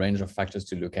really have a range of factors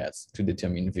to look at to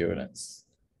determine virulence.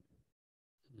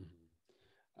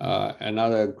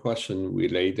 Another question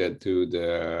related to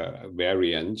the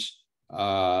variants.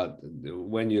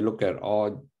 When you look at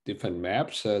all different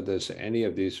maps, does any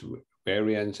of these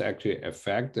variants actually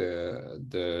affect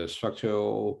the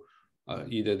structural,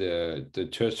 either the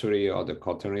tertiary or the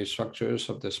quaternary structures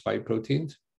of the spike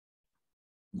proteins?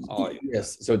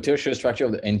 Yes, so tertiary structure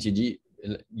of the NTD,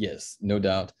 yes, no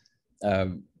doubt.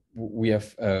 We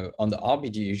have, on the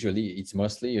RBD, usually it's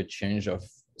mostly a change of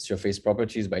surface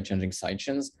properties by changing side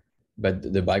chains,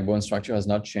 but the backbone structure has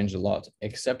not changed a lot,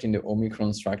 except in the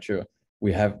Omicron structure.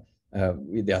 We have,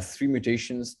 there are 3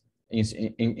 mutations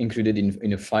included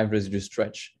in a 5 residue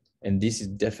stretch, and this is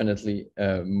definitely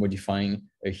modifying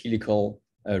a helical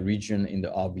region in the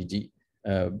RBD.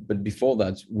 But before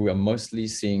that, we are mostly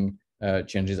seeing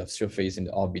changes of surface in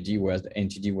the RBD, whereas the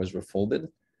NTD was refolded.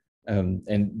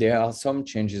 And there are some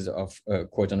changes of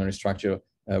quaternary structure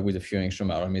with the furin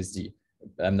angstrom RMSD.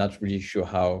 I'm not really sure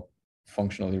how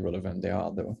functionally relevant they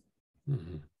are, though.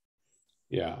 Mm-hmm.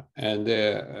 Yeah, and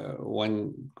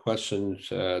one question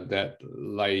that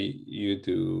like you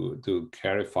to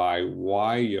clarify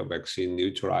why your vaccine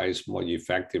neutralized more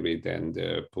effectively than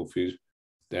the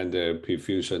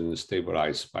perfusion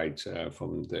stabilized spikes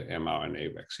from the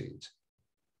mRNA vaccines.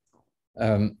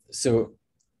 So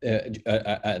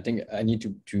I think I need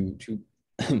to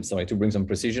sorry, to bring some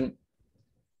precision.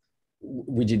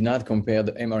 We did not compare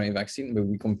the mRNA vaccine, but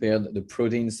we compared the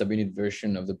protein subunit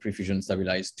version of the perfusion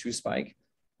stabilized 2 spike.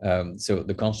 So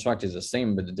the construct is the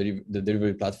same, but the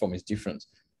delivery platform is different.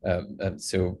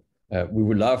 So we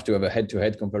would love to have a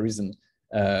head-to-head comparison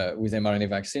with mRNA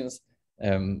vaccines,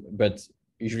 but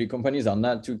usually companies are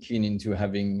not too keen into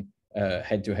having a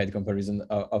head-to-head comparison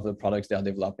of the products they are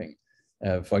developing.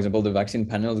 For example, the vaccine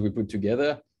panels we put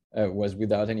together, was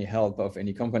without any help of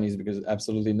any companies, because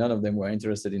absolutely none of them were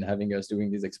interested in having us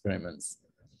doing these experiments.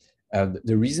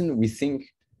 The reason we think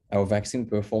our vaccine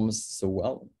performs so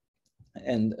well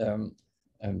and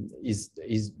is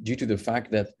due to the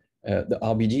fact that the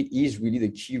RBD is really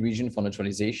the key region for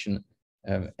neutralization.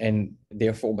 And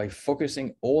therefore, by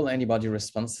focusing all antibody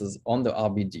responses on the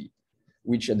RBD,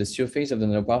 which at the surface of the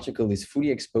nanoparticle is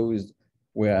fully exposed,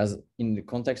 whereas in the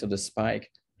context of the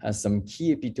spike has some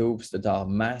key epitopes that are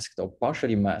masked or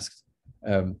partially masked,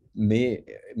 may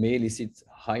elicit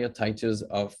higher titers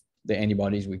of the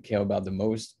antibodies we care about the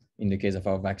most in the case of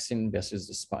our vaccine versus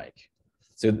the spike.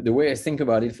 So the way I think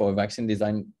about it for a vaccine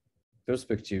design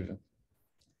perspective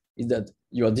is that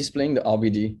you are displaying the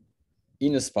RBD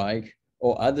in a spike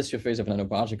or at the surface of a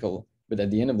nanoparticle, but at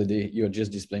the end of the day, you're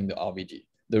just displaying the RBD.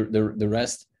 The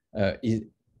rest is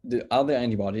the other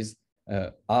antibodies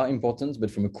are important,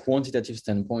 but from a quantitative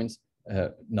standpoint,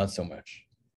 not so much.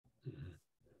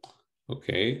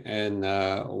 Okay, and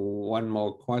one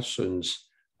more questions.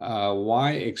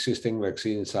 Why existing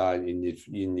vaccines are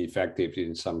ineffective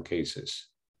in some cases?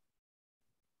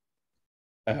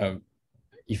 I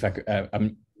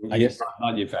guess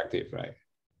not effective, right?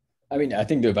 I mean, I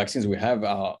think the vaccines we have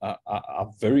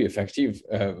are very effective.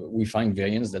 We find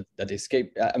variants that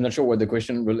escape. I'm not sure what the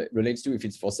question relates to, if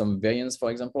it's for some variants,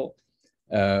 for example.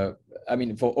 I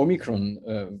mean, for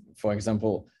Omicron, for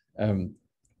example,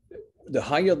 the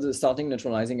higher the starting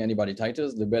neutralizing antibody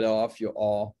titers, the better off you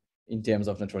are in terms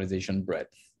of neutralization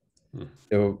breadth.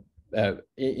 So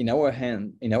in our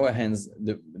hands,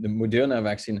 the Moderna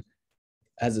vaccine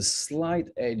has a slight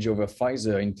edge over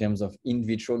Pfizer in terms of in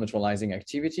vitro neutralizing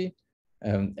activity.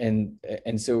 And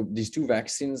so these two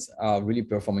vaccines are really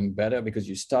performing better because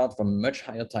you start from much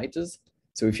higher titers.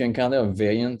 So if you encounter a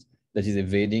variant that is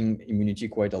evading immunity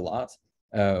quite a lot,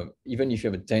 even if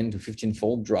you have a 10 to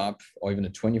 15-fold drop or even a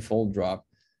 20-fold drop,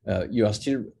 you're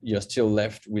still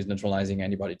left with neutralizing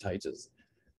antibody titers.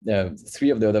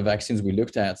 Three of the other vaccines we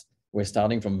looked at were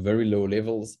starting from very low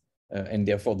levels, and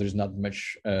therefore there's not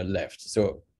much left.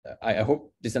 So I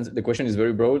hope the question is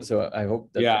very broad. So I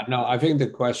hope that. Yeah, no, I think the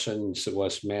question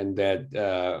was meant that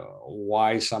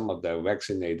why some of the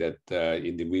vaccinated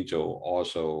individual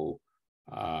also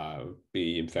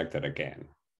be infected again.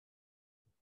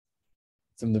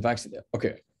 Some of the vaccine.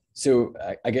 Okay, so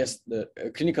I guess the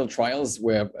clinical trials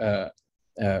were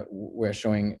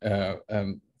showing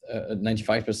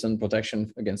 95%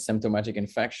 protection against symptomatic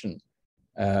infection,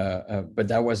 but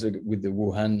that was with the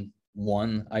Wuhan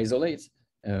 1 isolate,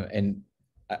 and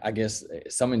I guess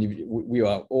some we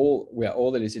are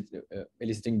all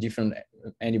eliciting different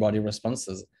antibody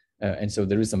responses, and so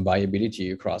there is some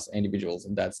variability across individuals,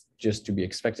 and that's just to be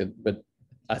expected. But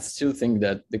I still think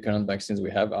that the current vaccines we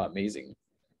have are amazing,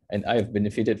 and I have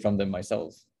benefited from them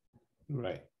myself.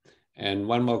 Right. And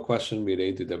one more question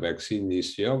related to the vaccine.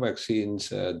 Is your vaccines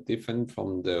different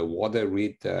from the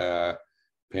water-read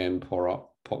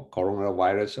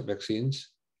coronavirus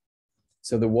vaccines?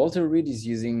 So the Walter Reed is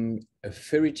using a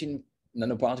ferritin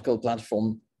nanoparticle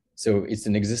platform. So it's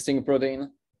an existing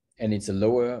protein and it's a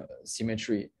lower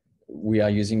symmetry. We are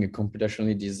using a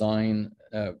computationally designed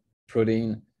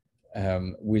protein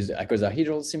with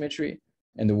icosahedral symmetry.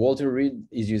 And the Walter Reed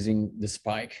is using the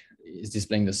spike, is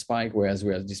displaying the spike, whereas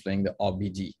we are displaying the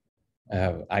RBD.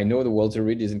 I know the Walter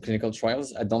Reed is in clinical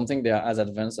trials. I don't think they are as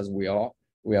advanced as we are.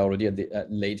 We are already at the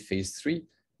late phase 3,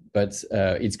 but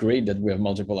it's great that we have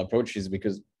multiple approaches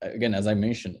because, again, as I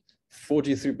mentioned,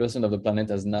 43% of the planet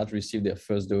has not received their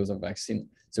first dose of vaccine.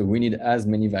 So we need as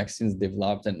many vaccines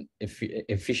developed and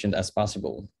efficient as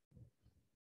possible.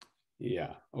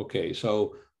 Yeah, okay.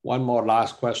 So one more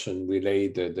last question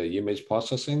related to the image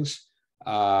processings.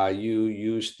 You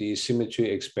use the symmetry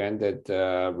expanded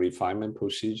refinement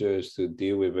procedures to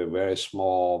deal with a very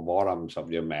small volumes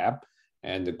of your map.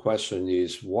 And the question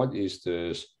is, what is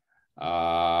the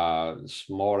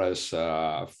smallest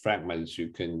fragments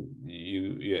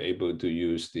you're able to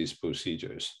use these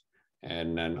procedures?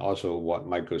 And then also what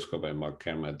microscope and what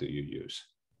camera do you use?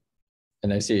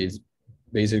 And I see it's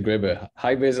Basil Graeber.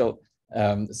 Hi, Basil.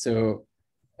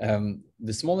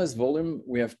 The smallest volume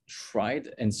we have tried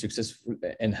and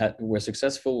were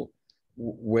successful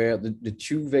were the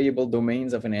two variable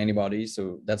domains of an antibody.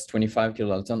 So that's 25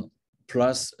 kilodalton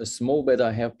plus a small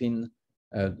beta hairpin.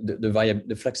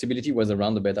 The flexibility was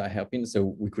around the beta hairpin,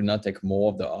 so we could not take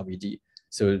more of the RBD.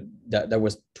 So that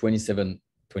was 27,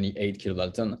 28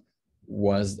 kilodalton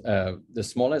was the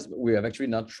smallest. We have actually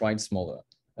not tried smaller,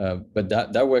 but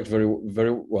that worked very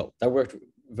well. That worked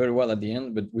very well at the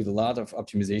end, but with a lot of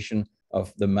optimization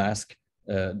of the mask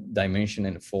dimension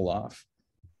and fall off.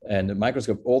 And the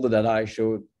microscope, all the data I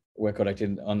showed were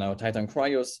collected on our Titan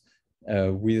cryos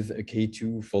with a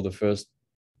K2 for the first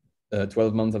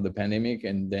 12 months of the pandemic,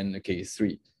 and then a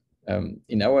K3.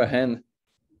 In our hand,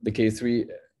 the K3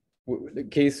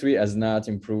 has not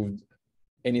improved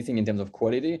anything in terms of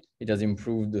quality. It has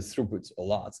improved the throughput a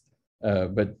lot.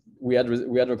 But we had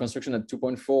reconstruction at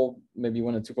 2.4, maybe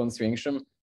 1 or 2.3 angstrom.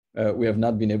 We have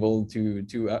not been able to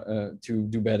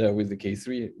do better with the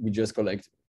K3. We just collect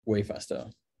way faster.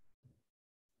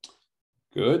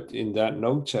 Good. In that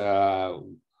note,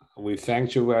 we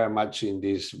thank you very much in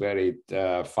this very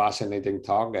fascinating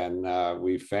talk, and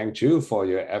we thank you for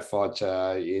your effort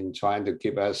in trying to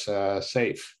keep us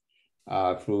safe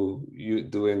through you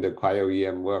doing the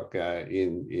cryo-EM work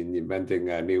in inventing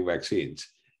new vaccines.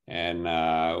 And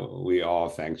we all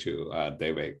thank you,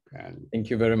 David. And thank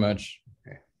you very much.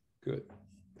 Okay, good.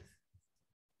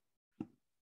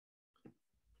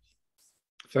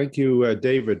 Thank you,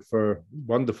 David, for a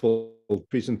wonderful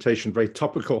presentation, very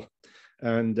topical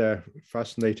and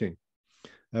fascinating.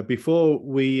 Before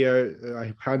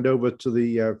I hand over to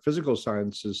the physical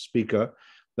sciences speaker,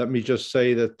 let me just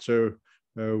say that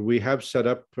we have set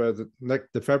up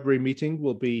the February meeting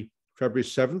will be February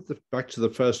 7th, back to the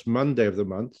first Monday of the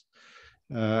month.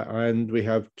 And we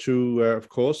have two, of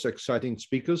course, exciting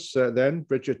speakers then,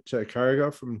 Bridget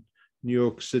Carragher from New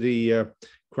York City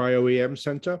Cryo-EM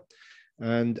Center,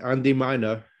 and Andy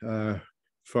Miner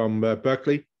from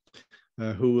Berkeley,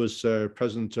 who was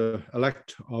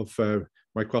president-elect of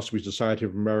Microscopy Society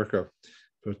of America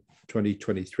for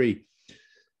 2023.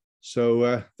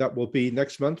 So that will be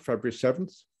next month, February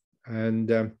 7th.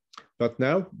 And but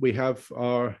now we have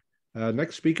our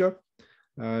next speaker,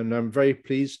 and I'm very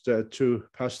pleased to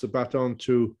pass the baton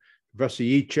to Professor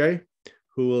Yi Che,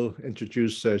 who will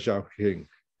introduce Xiaoqing.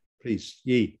 Please,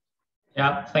 Yi.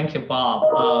 Yeah, thank you,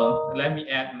 Bob. Let me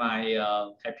add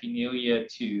my Happy New Year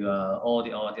to all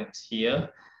the audience here.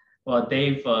 Well,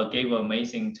 Dave gave an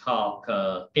amazing talk,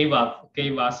 gave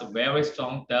us a very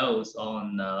strong dose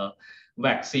on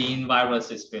vaccine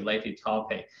viruses related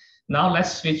topic. Now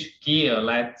let's switch gear.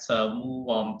 Let's move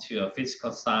on to a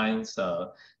physical science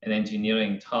and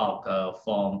engineering talk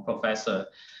from Professor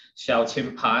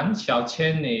Xiaoqing Pan.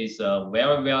 Xiaoqing is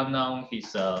very well known.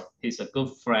 He's a good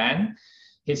friend.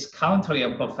 He's currently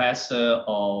a professor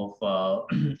of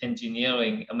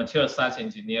engineering, material science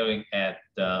engineering at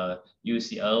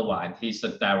UC Irvine. He's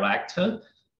a director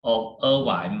of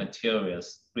Irvine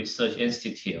Materials Research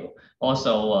Institute,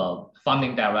 also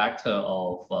founding director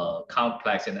of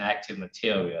Complex and Active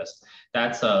Materials.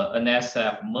 That's an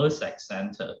NSF Merck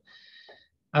Center.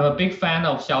 I'm a big fan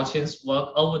of Xiaoqing's work.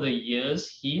 Over the years,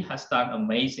 he has done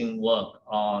amazing work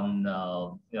on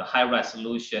high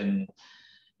resolution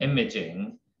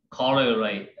imaging,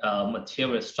 correlate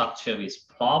material structure with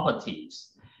properties,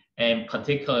 and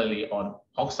particularly on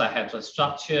oxide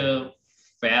heterostructure,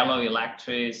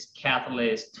 ferroelectrics,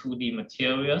 catalysts, 2D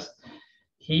materials.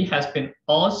 He has been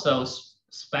also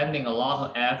spending a lot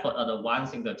of effort at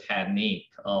advancing the technique,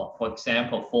 for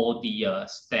example, for the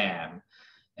STEM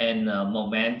and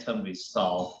momentum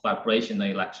resolve vibrational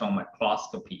electron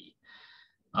microscopy.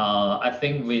 I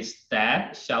think with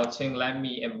that, Xiaoqing, let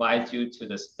me invite you to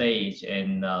the stage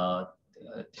and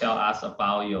tell us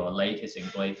about your latest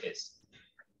and greatest.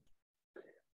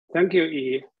 Thank you,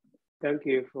 Yi. Thank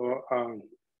you for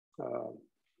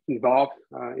Bob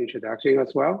introduction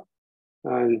as well.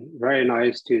 And very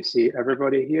nice to see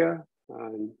everybody here.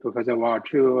 And Professor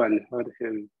Chiu, and heard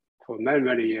him for many,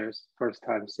 many years. First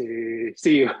time see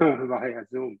you via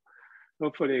Zoom.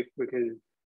 Hopefully we can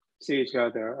see each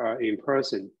other in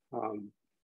person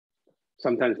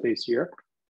sometimes this year.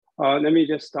 Let me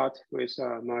just start with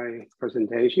my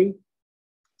presentation.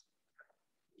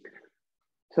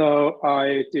 So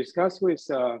I discussed with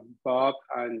Bob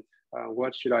and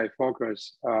what should I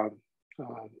focus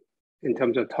in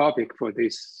terms of topic for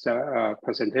this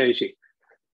presentation.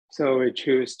 So we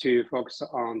choose to focus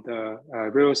on the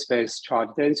real space charge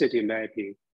density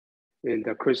mapping in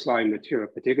the crystalline material,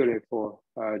 particularly for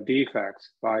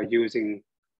defects by using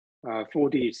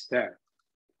 4D STEM.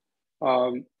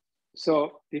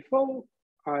 So before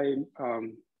I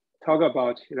talk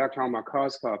about electron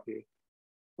microscopy,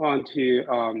 I want to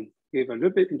give a little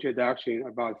bit introduction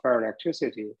about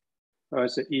ferroelectricity.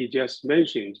 As Yi just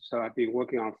mentioned, so I've been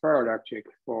working on ferroelectric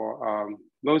for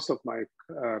most of my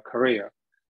career.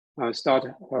 I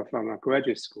started from a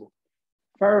graduate school.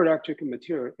 Ferroelectric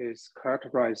material is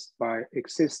characterized by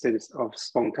existence of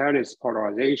spontaneous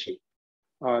polarization.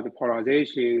 The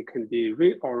polarization can be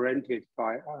reoriented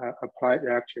by applied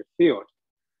electric field.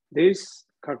 This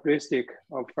characteristic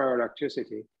of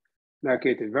ferroelectricity make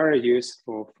it very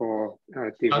useful for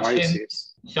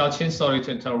devices. Xiaoqing, sorry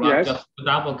to interrupt. Yes. Just to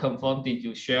double confirm, did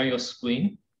you share your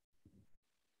screen?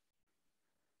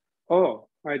 Oh,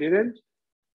 I didn't?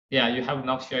 Yeah, you have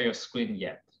not shared your screen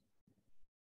yet.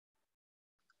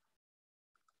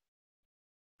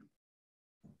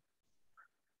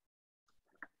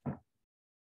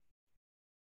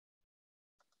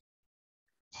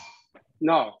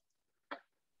 No.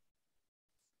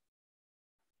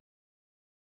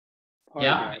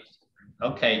 Yeah.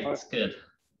 Okay, it's good.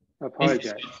 Apologize.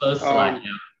 This is your first slide.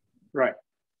 Yeah. Right.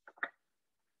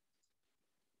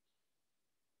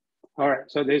 All right.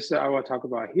 So this I will talk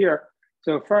about here.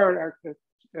 So very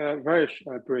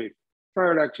brief.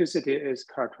 Ferroelectricity is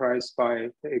characterized by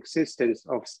the existence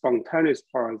of spontaneous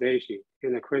polarization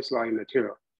in a crystalline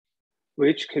material,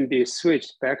 which can be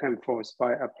switched back and forth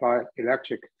by applied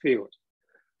electric field.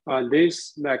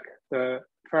 This makes the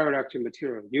ferroelectric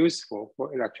material useful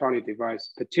for electronic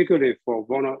devices, particularly for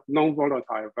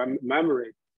non-volatile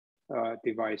memory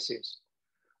devices.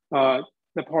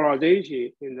 The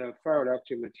polarization in the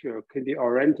ferroelectric material can be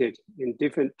oriented in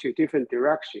different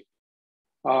directions.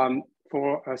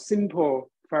 For a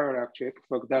simple ferroelectric,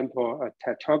 for example, a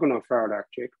tetragonal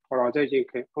ferroelectric, polarization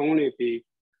can only be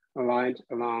aligned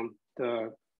along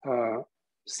the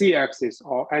C-axis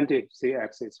or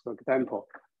anti-C-axis, for example.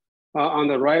 On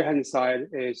the right-hand side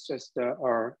is just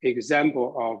an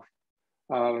example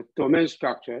of domain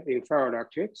structure in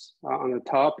ferroelectrics. On the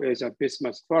top is a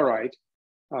bismuth fluoride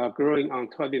growing on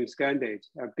terbium scandate.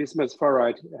 Bismuth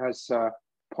fluoride has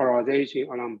polarization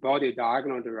along body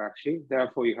diagonal direction.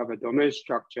 Therefore, you have a domain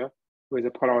structure with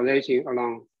a polarization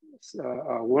along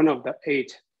one of the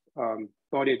 8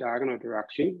 body diagonal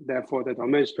direction. Therefore, the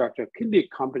domain structure can be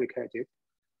complicated.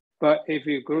 But if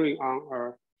you're growing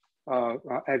on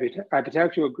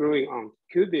architectural growing on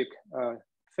cubic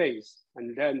phase,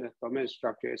 and then the domain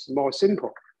structure is more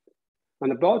simple. On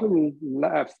the bottom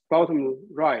left, bottom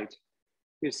right,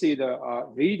 you see the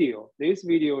video. This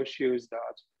video shows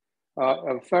that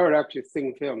a ferroelectric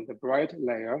thin film, the bright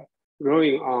layer,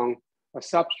 growing on a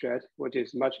substrate which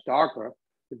is much darker.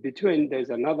 Between there's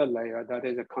another layer that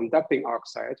is a conducting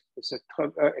oxide. It's a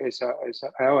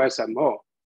LSMO,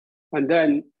 and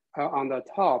then on the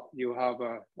top you have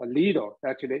a needle.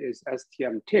 Actually, is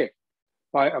STM tip.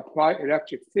 By applied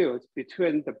electric fields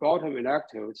between the bottom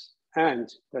electrodes and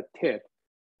the tip,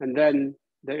 and then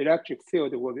the electric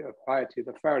field will be applied to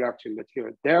the ferroelectric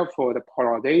material. Therefore, the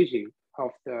polarization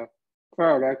of the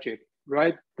ferroelectric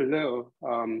right below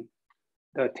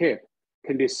the tip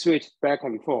can be switched back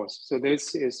and forth. So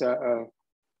this is a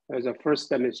first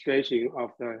demonstration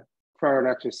of the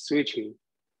ferroelectric switching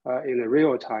in the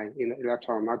real time in the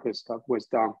electron microscope was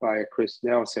done by Chris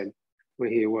Nelson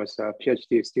when he was a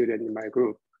PhD student in my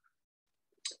group.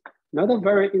 Another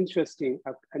very interesting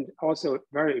and also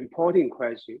very important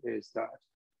question is that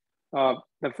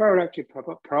the ferroelectric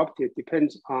property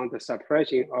depends on the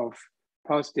separation of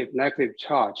positive negative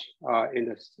charge in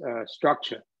the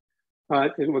structure.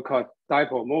 It we call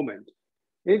dipole moment.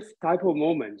 If dipole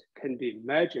moment can be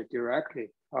measured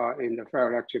directly in the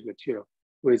ferroelectric material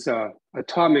with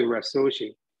atomic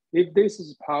resolution, if this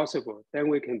is possible, then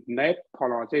we can map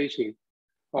polarization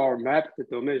or map the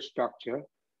domain structure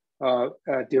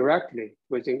directly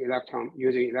using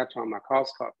electron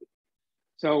microscopy.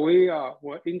 So we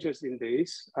were interested in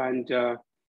this and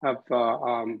have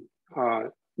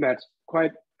met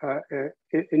quite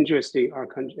interesting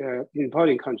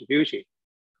important contribution.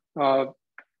 The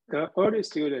early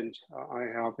student I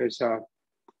have is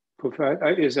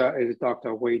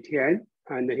Dr. Wei Tian,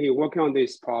 and he worked on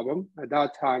this problem. At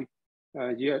that time,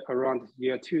 around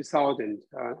year 2000,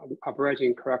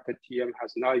 operation corrected TM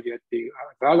has not yet been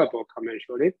available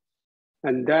commercially.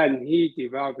 And then he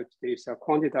developed this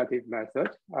quantitative method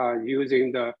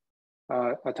using the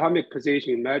atomic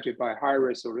position measured by high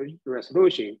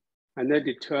resolution, and then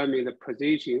determine the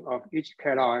position of each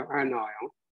cation and anion.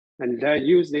 And then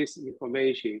use this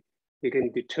information, you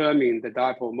can determine the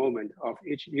dipole moment of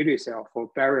each unit cell for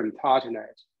barium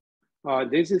titanate.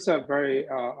 This is a very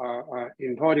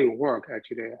important work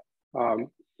actually,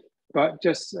 but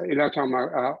just electron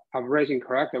aberration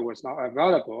corrector was not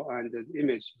available, and the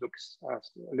image looks a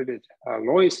little bit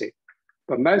noisy,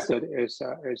 but method is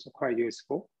quite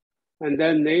useful. And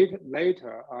then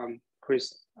later,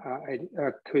 Chris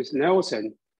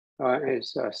Nelson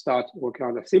start working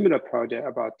on a similar project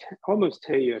about almost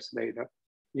 10 years later,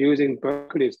 using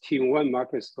Berkeley's T1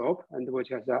 microscope, and which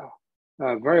has a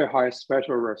very high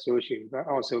spectral resolution, but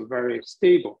also very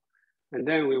stable. And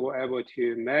then we were able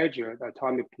to measure the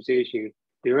atomic position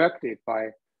directly by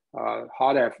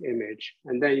hot F image.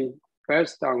 And then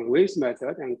based on this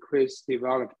method, and Chris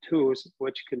developed tools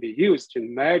which can be used to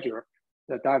measure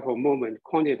the dipole moment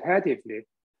quantitatively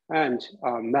and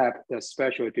map the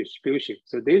spatial distribution.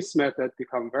 So this method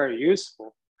become very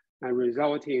useful and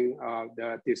resulting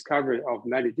the discovery of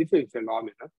many different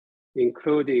phenomena,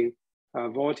 including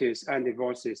vortice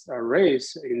anti-vortice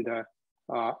arrays in the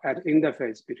at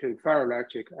interface between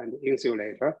ferroelectric and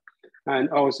insulator, and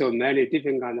also many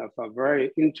different kind of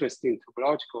very interesting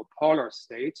topological polar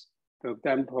states. For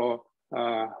example,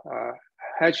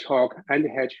 Hedgehog,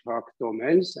 anti-Hedgehog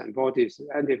domains and vortice,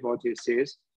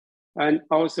 anti-vortices, and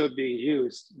also being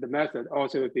used, the method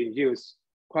also being used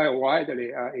quite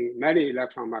widely in many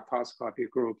electron microscopy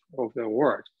groups of the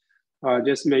world.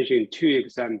 Just mention two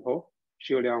examples.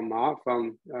 Xiu Ma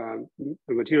from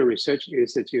Material Research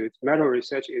Institute, Metal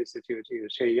Research Institute in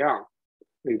Shenyang,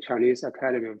 in Chinese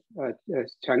Academy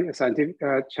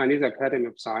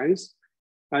of Science.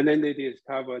 And then they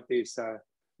discovered this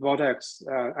vortex,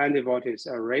 anti-vortice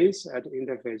arrays at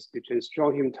interface between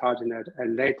strontium tartlet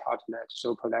and lead tartlet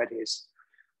superlattice.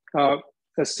 The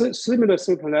similar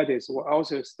superlattice were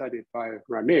also studied by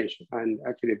Ramesh and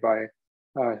actually by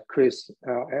Chris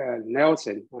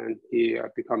Nelson, and he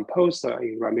became poster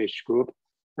in Ramesh group.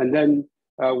 And then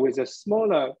with a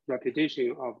smaller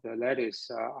repetition of the lattice,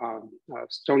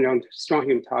 strontium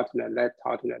tartlet, lead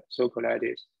tartlet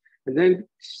superlattice, and then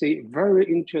see very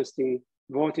interesting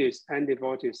vortice,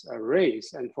 anti-vortice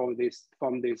arrays, and from this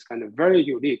kind of very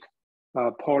unique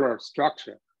polar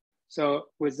structure. So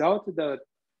without the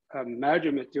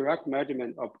direct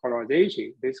measurement of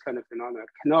polarization, this kind of phenomena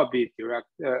cannot be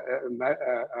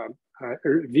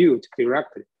viewed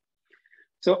directly.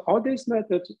 So all these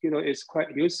methods, is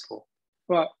quite useful.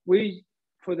 But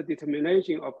for the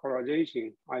determination of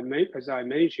polarization, as I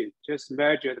mentioned, just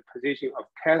measure the position of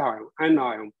cation,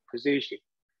 anion position.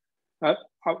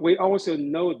 We also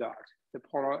know that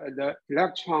the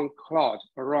electron cloud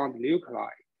around nuclei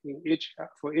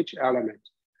for each element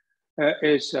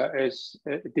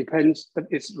depends,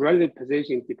 its relative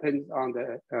position depends on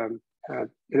the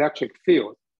electric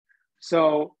field.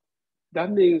 So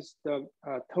that means the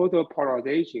total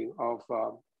polarization of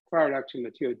ferroelectric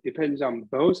material depends on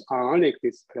both ionic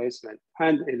displacement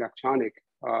and electronic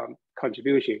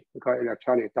contribution, we call it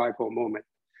electronic dipole moment.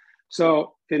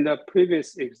 So in the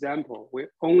previous example, we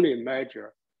only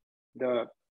measure the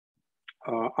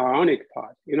ionic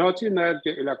part. In order to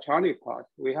measure electronic part,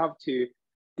 we have to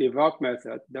develop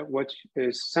method which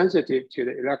is sensitive to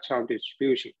the electron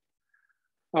distribution.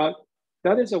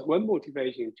 That is one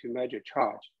motivation to measure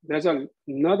charge. There's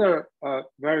another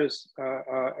very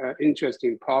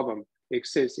interesting problem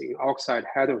exists in oxide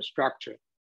heterostructure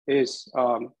is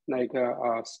like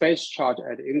a space charge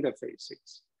at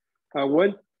interfaces.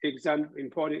 One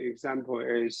important example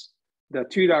is the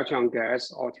two-electron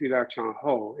gas or two-electron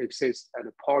hole exists at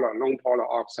a non-polar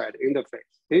oxide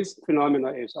interface. This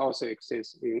phenomenon also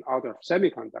exists in other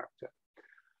semiconductor.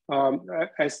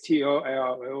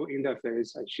 STO-LLO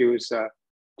interface shows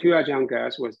two-electron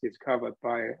gas was discovered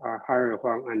by Harry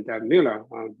Huang and Miller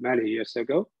many years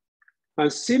ago.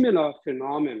 And similar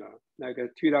phenomena like a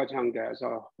two-electron gas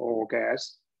or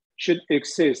gas should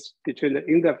exist between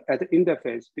at the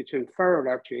interface between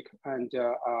ferroelectric and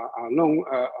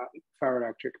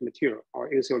non-ferroelectric material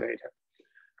or insulator.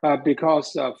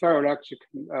 Because ferroelectric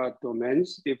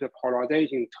domains, if the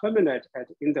polarization terminate at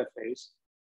interface,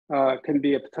 can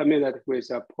be terminated with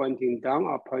a pointing down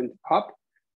or point up,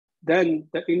 then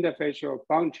the interfacial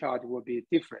bound charge will be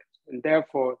different. And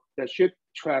therefore, they should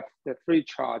trap the free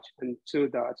charge and so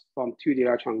that from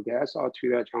two-electron gas or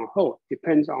two-electron hole,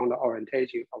 depends on the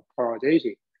orientation of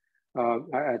polarization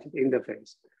at the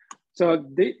interface. So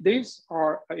these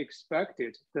are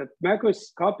expected. The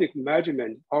macroscopic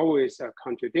measurement always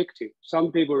contradicting.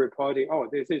 Some people reporting, oh,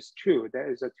 this is true. There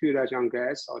is a two-electron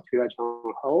gas or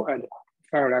two-electron hole and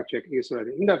ferroelectric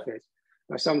insulated interface.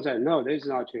 But some say, no, this is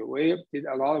not true. We did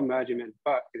a lot of measurement,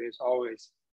 but it is always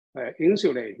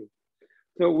insulating.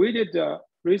 So we did,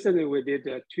 recently we did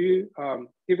two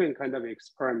different kind of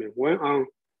experiment. One on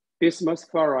bismuth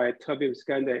fluoride terbium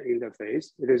scandate interface.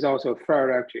 It is also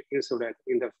ferroelectric insulated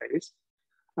interface.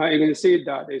 You can see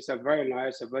that it's a very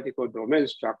nice vertical domain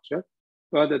structure,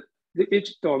 but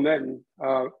each domain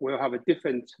will have a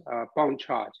different bound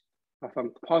charge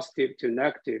from positive to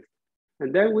negative.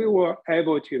 And then we were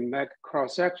able to make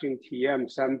cross-section TM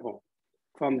sample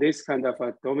from this kind of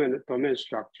a domain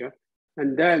structure,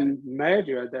 and then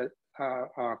measure the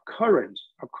current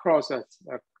across a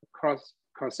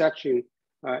cross-section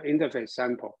interface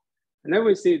sample. And then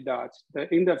we see that the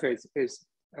interface is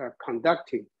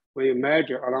conducting when you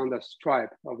measure along the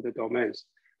stripe of the domains,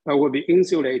 but will be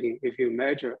insulating if you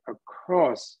measure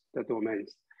across the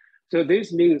domains. So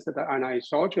this means that the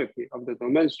anisotropy of the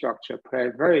domain structure play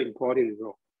a very important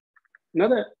role.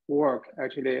 Another work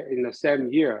actually in the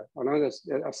same year,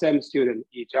 same student,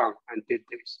 Yi Zhang, and did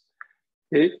this.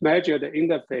 They measured the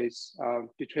interface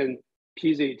between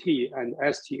PZT and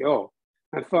STO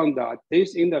and found that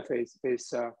this interface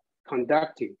is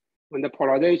conducting when the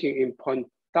polarization is point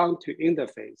down to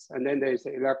interface, and then there's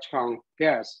an electron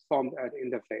gas formed at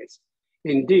interface.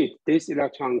 Indeed, this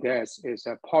electron gas is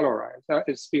polarized,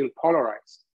 it's being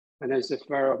polarized, and it's a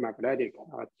ferromagnetic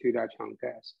to electron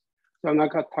gas. So I'm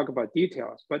not going to talk about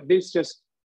details, but this just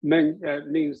means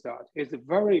that it's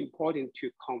very important to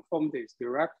confirm this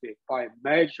directly by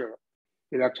measure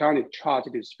electronic charge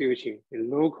distribution in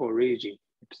local region,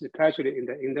 especially in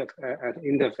the at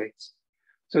interface.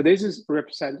 So this is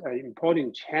represent an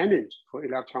important challenge for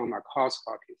electron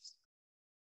microscopies.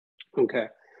 Okay,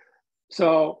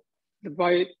 so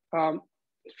by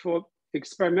for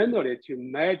experimentally to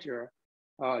measure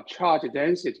charge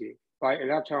density by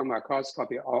electron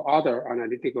microscopy or other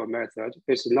analytical methods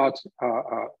is not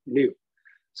new.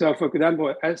 So for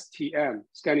example, STM,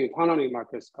 scanning tunneling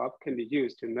microscope, can be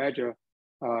used to measure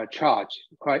charge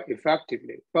quite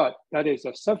effectively, but that is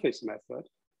a surface method.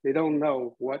 They don't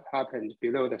know what happened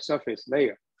below the surface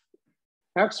layer.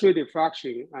 X-ray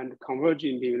diffraction and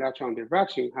converging beam electron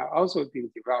diffraction have also been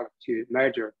developed to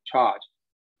measure charge,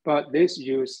 but this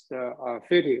use the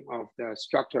fitting of the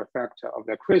structure factor of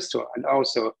the crystal, and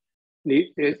also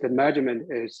the measurement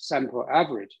is sample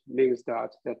average, means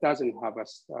that that doesn't have a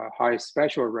high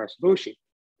spatial resolution.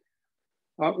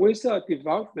 With the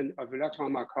development of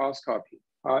electron microscopy,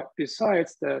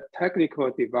 besides the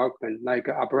technical development like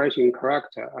aberration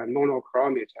corrector and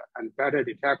monochromator and beta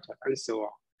detector and so on,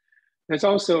 there's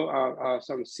also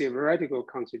some theoretical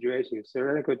consideration,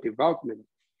 theoretical development.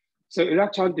 So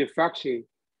electron diffraction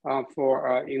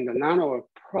for in the nano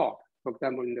probe, for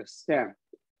example, in the STEM,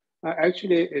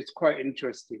 actually it's quite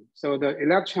interesting. So the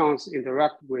electrons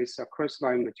interact with a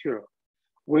crystalline material,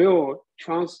 will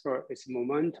transfer its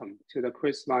momentum to the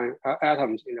crystalline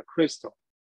atoms in the crystal,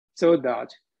 so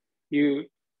that you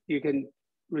can,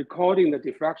 recording the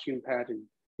diffraction pattern,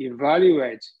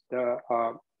 evaluate the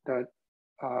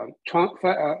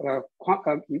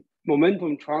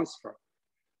momentum transfer.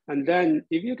 And then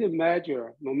if you can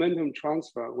measure momentum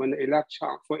transfer when the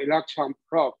electron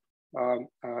probe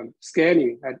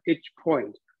scanning at each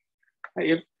point,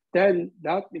 if then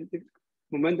that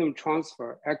momentum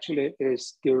transfer actually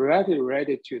is directly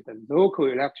related to the local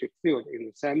electric field in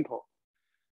the sample.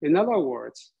 In other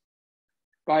words,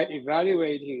 by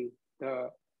evaluating the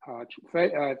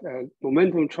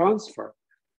momentum transfer,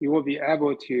 you will be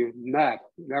able to map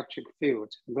electric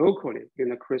fields locally in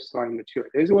the crystalline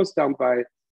material. This was done by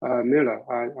Miller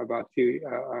about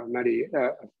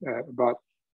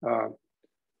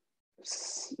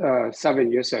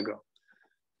 7 years ago.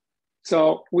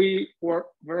 So we were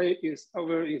very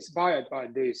inspired by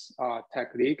this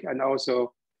technique, and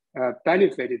also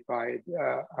benefited by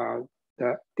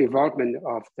the development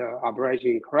of the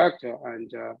aberration corrector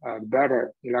and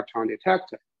better electron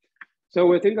detector. So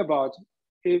we think about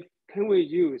can we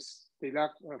use the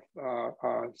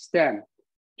STEM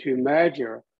to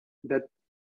measure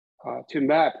to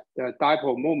map the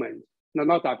dipole moment, no,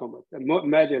 not dipole moment,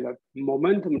 measure the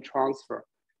momentum transfer,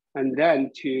 and then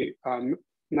to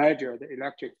measure the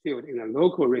electric field in a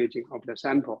local region of the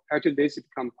sample. Actually, this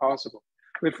become possible.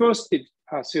 We first did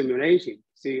a simulation,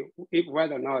 see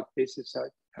whether or not this is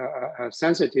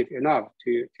sensitive enough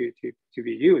to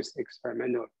be used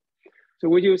experimentally. So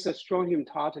we use a strontium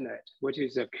tartanate, which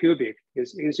is a cubic,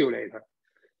 is insulator.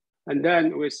 And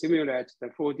then we simulate the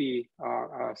 4D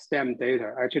STEM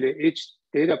data. Actually, each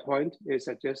data point is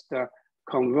just a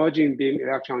converging beam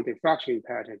electron diffraction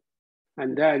pattern.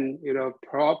 And then,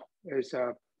 probe is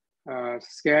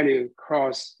scanning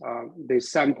across the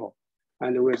sample,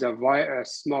 and with a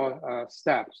small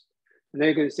steps. And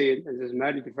you can see this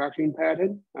magnetic diffraction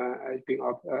pattern has been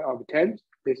obtained.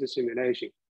 This is simulation.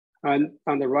 And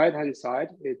on the right-hand side,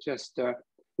 it just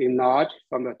enlarged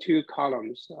from the two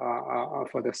columns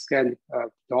for the scan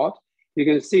dot. You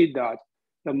can see that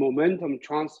the momentum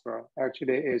transfer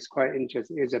actually is quite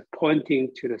interesting. It's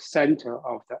pointing to the center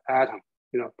of the atom,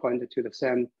 pointed to the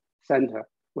same center,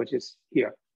 which is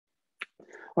here.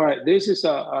 All right, this is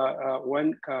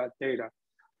one data.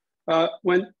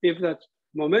 If the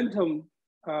momentum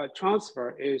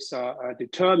transfer is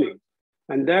determined,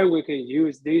 and then we can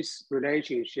use this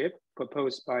relationship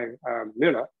proposed by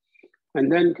Miller, and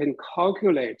then can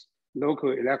calculate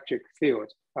local electric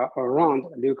field around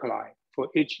nuclei for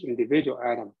each individual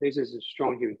atom. This is a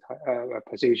strontium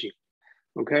position,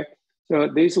 okay? So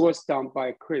this was done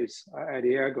by Chris at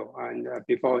Diego and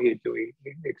before he doing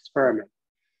experiment.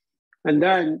 And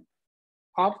then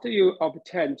after you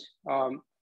obtain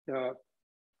the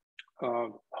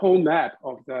whole map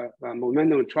of the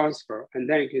momentum transfer, and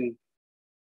then you can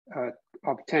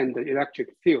obtain the electric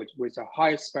field with a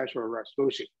high spatial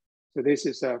resolution. So this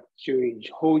is showing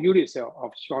whole unit cell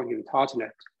of Xiaoqing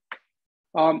tartlet.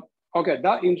 Okay,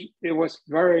 it was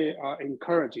very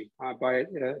encouraging by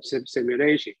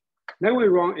simulation. Then we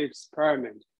run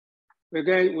experiment.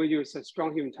 Again, we use a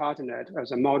Xiaoqing tartlet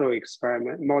as a model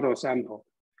experiment, model sample,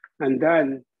 and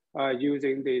then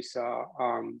using this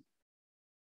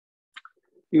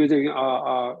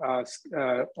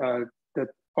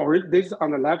this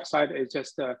on the left side is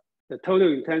just the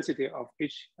total intensity of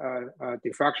each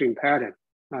diffraction pattern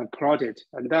plotted,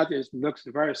 and that looks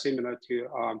very similar to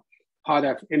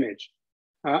hard-F image.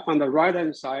 On the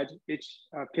right-hand side, each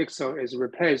pixel is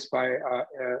replaced by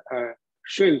a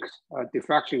shrink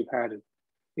diffraction pattern.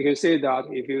 You can see that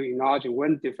if you enlarge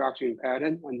one diffraction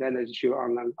pattern, and then it's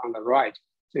shown on the right.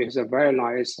 So it's a very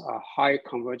nice high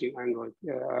converging angle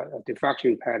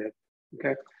diffraction pattern,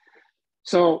 okay?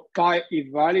 So by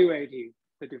evaluating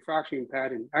the diffraction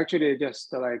pattern, actually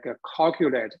just like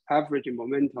calculate average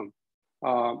momentum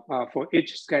for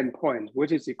each scan point,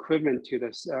 which is equivalent to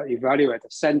the evaluate the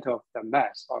center of the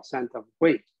mass or center of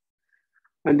weight.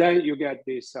 And then you get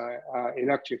this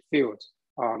electric field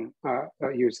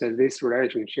using this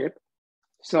relationship.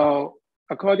 So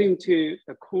according to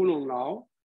the Coulomb law,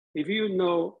 if you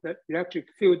know the electric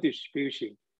field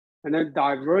distribution, and then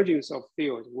divergence of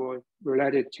field will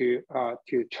related to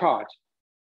charge,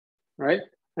 right?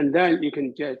 And then you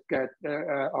can just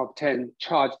obtain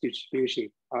charge distribution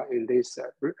in this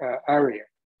area.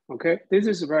 Okay, this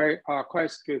is very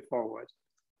quite straightforward,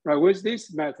 right? With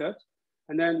this method,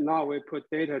 and then now we put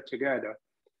data together.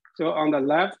 So on the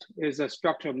left is a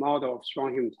structural model of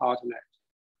Xiaoqing tartlet,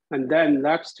 and then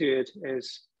next to it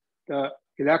is the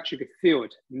electric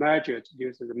field measured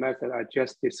using the method I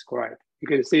just described. You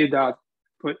can see that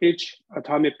for each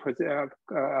atomic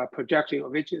projection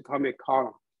of each atomic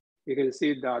column, you can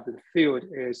see that the field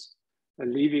is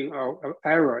leaving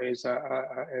error is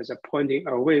pointing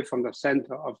away from the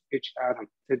center of each atom.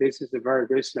 So this is very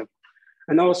reasonable.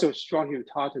 And also Xiaoqing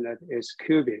tartlet is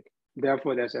cubic,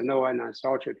 therefore there's no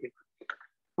anisotropy.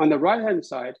 On the right-hand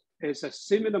side is a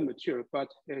similar material, but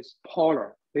it's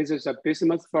polar. This is a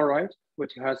bismuth fluoride,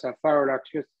 which has a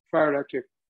ferroelectric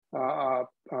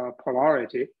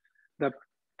polarity. The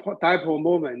dipole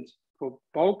moment for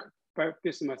bulk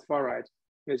bismuth fluoride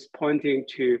is pointing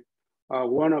to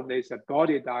one of these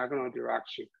body diagonal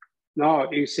direction. Now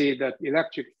you see that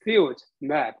electric field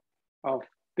map of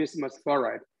bismuth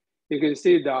fluoride. You can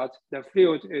see that the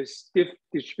field is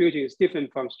distributing is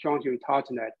different from Xiaoqing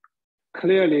tartlet.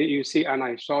 Clearly, you see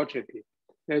anisotropy.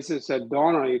 This is a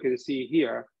donor you can see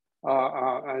here,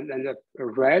 and the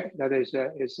red that is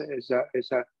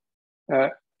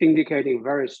indicating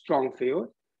very strong field.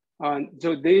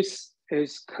 So this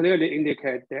is clearly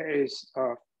indicate there is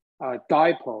a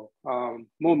dipole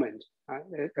moment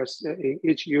in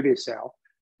each unit cell,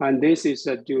 and this is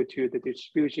due to the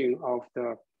distribution of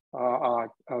the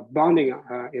bonding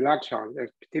electron.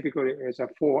 Typically, is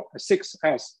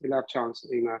 6s electrons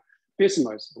in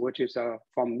bismuth, which is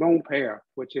from lone pair,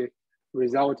 which is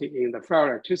resulting in the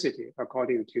ferroelectricity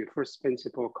according to first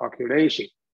principle calculation.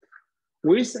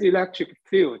 With electric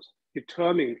field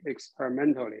determined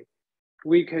experimentally,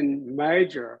 we can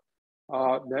measure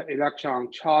the electron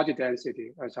charge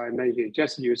density, as I mentioned,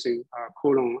 just using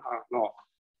Coulomb law.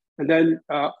 And then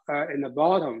in the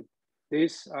bottom,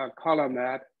 this color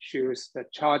map shows the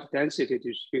charge density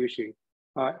distribution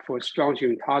for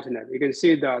Xiaoqing tartlet. You can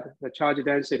see that the charge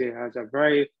density has a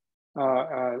very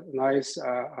nice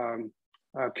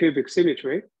cubic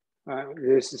symmetry.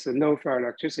 This is no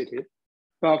ferroelectricity.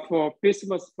 But for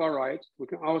bismuth fluoride, we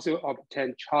can also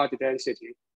obtain charge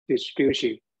density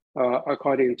distribution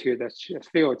according to the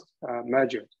field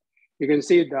measured. You can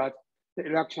see that the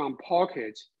electron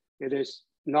pocket, it is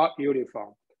not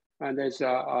uniform. And there's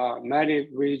many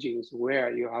regions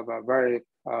where you have a very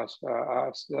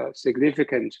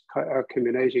significant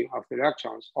accumulation of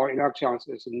electrons, or electrons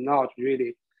is not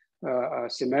really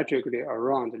symmetrically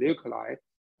around the nuclei.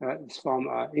 It's from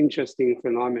interesting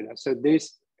phenomena. So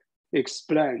this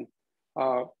explains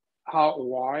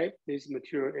why this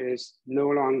material is no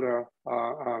longer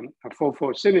a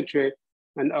full symmetry,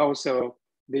 and also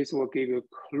this will give you a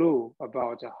clue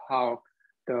about how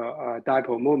the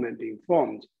dipole moment being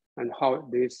formed and how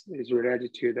this is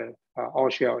related to the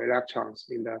all-shell electrons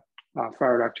in the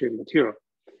ferroelectric material.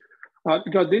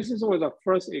 Because this was the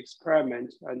first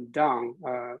experiment done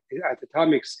at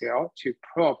atomic scale to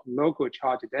probe local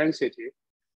charge density.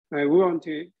 And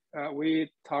we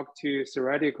talked to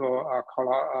theoretical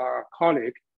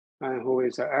colleague who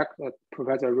is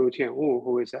Professor Ru Tianwu,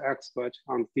 who is an expert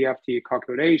on DFT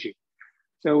calculation.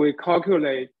 So we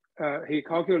he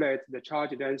calculates the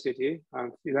charge density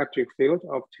and electric field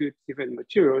of two different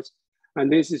materials.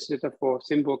 And this is just for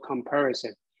simple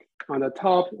comparison. On the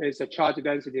top is the charge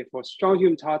density for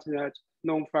strontium tartanate,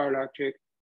 non-ferroelectric,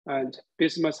 and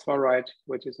bismuth fluoride,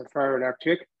 which is a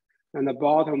ferroelectric. And the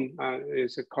bottom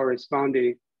is a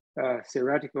corresponding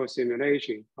theoretical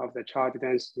simulation of the charge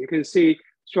density. You can see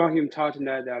strontium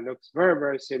tartanate that looks very,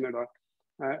 very similar.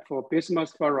 For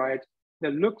bismuth fluoride,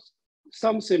 there looks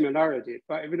some similarity,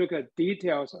 but if you look at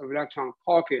details of electron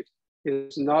pocket, it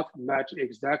does not match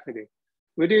exactly.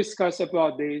 We discussed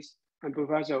about this, and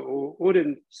Professor Wu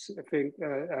wouldn't think,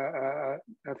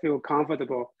 feel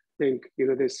comfortable, think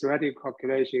this theoretical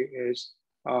calculation is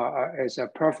a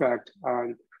perfect,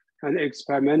 and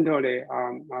experimentally,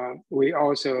 we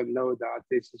also know that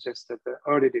this is just the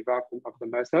early development of the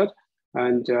method,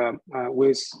 and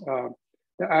with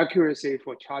the accuracy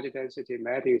for charge density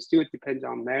mapping still depends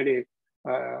on many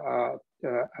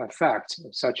facts,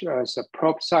 such as the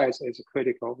probe size is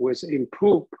critical. With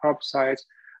improved probe size,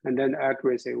 and then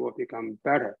accuracy will become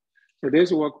better. So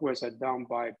this work was done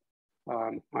by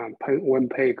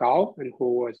Wenpei Gao, and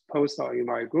who was postdoc in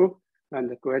my group, and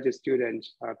the graduate student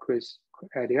Chris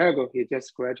Diego. He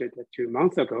just graduated 2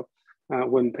 months ago.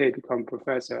 Wenpei became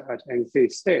professor at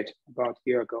NC State about a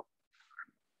year ago.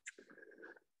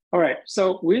 All right,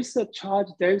 so with the charge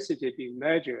density being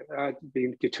measured,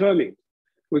 being determined,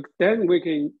 then we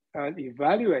can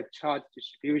evaluate charge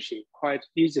distribution quite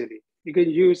easily. You can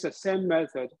use the same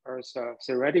method as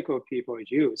theoretical people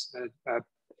use,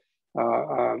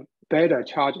 beta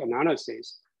charge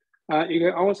analysis. You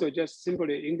can also just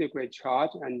simply integrate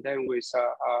charge and then with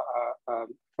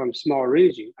from small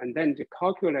region, and then to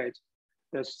calculate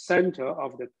the center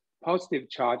of the positive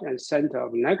charge and center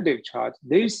of negative charge.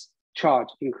 This charge,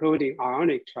 including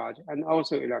ionic charge and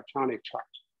also electronic charge.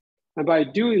 And by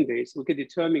doing this, we can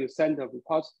determine center of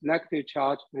negative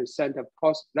charge and center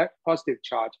of positive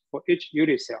charge for each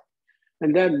unit cell,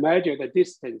 and then measure the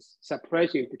distance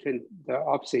separation between the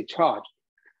opposite charge.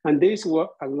 And this will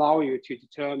allow you to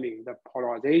determine the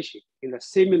polarization in a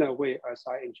similar way as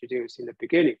I introduced in the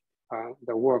beginning,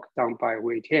 the work done by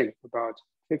Wei Tian about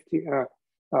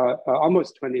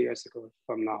almost 20 years ago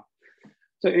from now.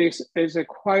 So it's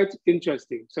quite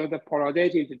interesting. So the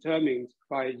polarization determined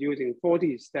by using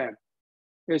 4D stem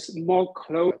is more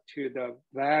close to the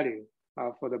value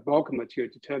for the bulk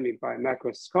material determined by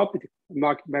microscopic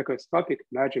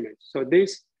measurement. So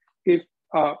this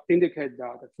indicate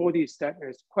that the 4D step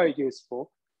is quite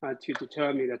useful to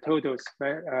determine the total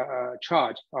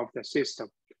charge of the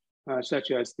system, such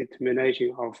as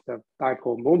determination of the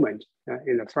dipole moment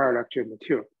in the ferroelectric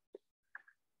material.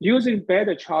 Using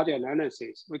beta charge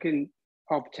analysis, we can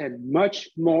obtain much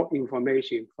more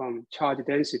information from charge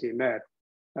density map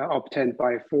obtained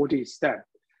by 4D step.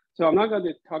 So I'm not going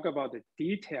to talk about the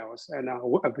details and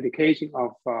application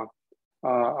of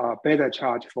beta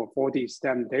charge for 4D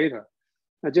STEM data.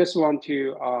 I just want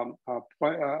to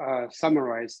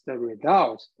summarize the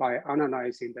results by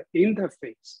analyzing the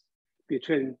interface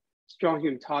between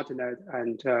strontium tartanate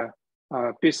and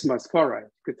bismuth fluoride,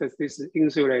 because this is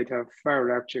insulator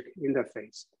ferroelectric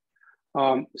interface.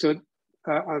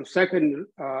 Second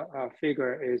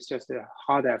figure is just a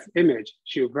hard-F image,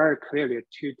 show very clearly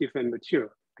two different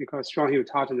materials, because strontium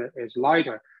tartanate is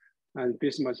lighter and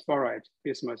bismuth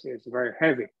is very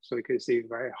heavy. So you can see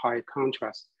very high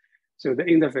contrast. So the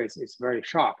interface is very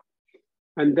sharp.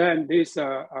 And then this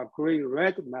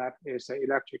green-red map is the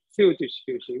electric field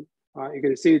distribution. You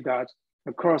can see that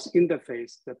across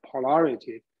interface, the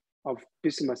polarity of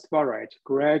bismuth fluoride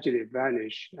gradually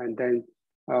vanish, and then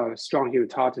strontium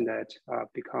tartanate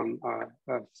become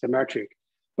symmetric.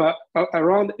 But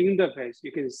around the interface,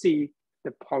 you can see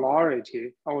the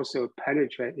polarity also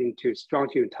penetrate into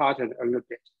strontium tartanate a little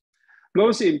bit.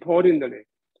 Most importantly,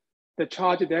 the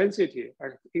charge density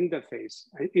at interface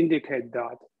indicate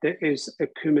that there is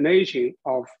accumulation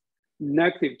of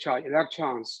negative charge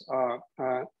electrons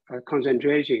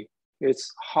concentration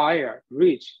is higher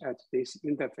reach at this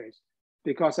interface,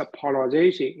 because the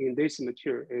polarization in this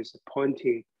material is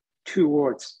pointing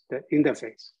towards the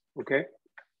interface, okay?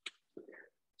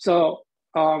 So,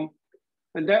 and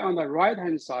then on the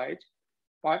right-hand side,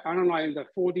 by analyzing the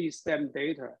 4D STEM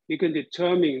data, you can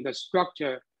determine the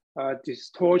structure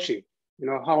distortion,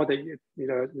 how the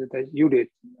unit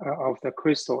of the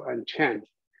crystal and change.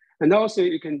 And also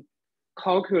you can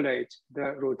calculate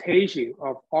the rotation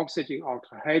of oxygen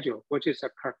octahedral, which is a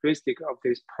characteristic of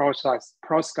this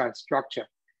perovskite structure,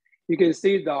 you can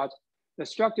see that the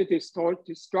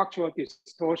structural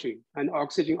distortion and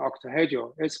oxygen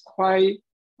octahedral is quite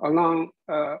along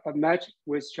a match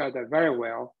with each other very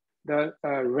well. The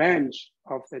range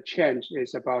of the change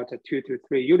is about 2 to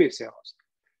 3 unit cells.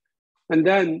 And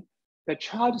then the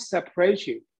charge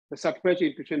separation, the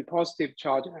separation between positive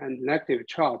charge and negative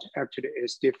charge actually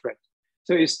is different.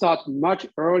 So it starts much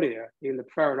earlier in the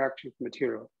ferroelectric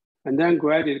material, and then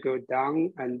gradually go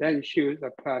down, and then shoot the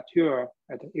plateau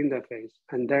at the interface,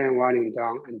 and then running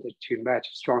down and to match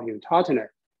strontium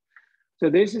tartanate. So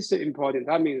this is important.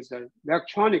 That means the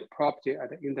electronic property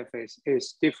at the interface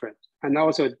is different, and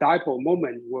also dipole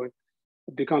moment will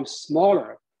become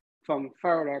smaller from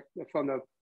the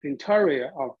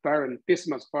interior of barren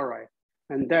bismuth fluoride,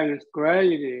 and then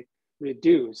gradually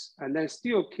reduce, and then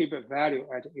still keep a value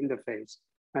at the interface,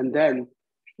 and then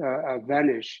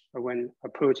vanish when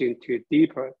approaching to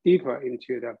deeper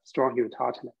into the strontium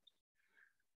tartanate.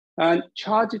 And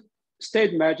charge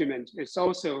state measurement is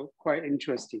also quite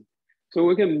interesting. So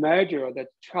we can measure the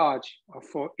charge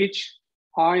for each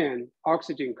iron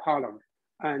oxygen column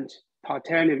and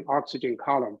titanium oxygen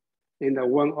column in the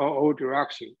 100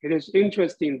 direction. It is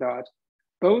interesting that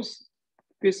both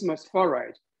bismuth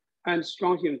fluoride and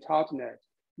strontium tartanate,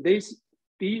 this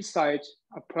B site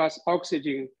plus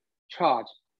oxygen charge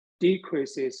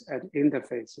decreases at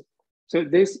interface. So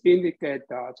this indicates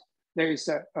that there is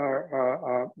a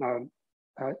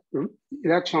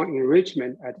electron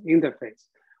enrichment at interface,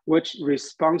 which is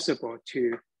responsible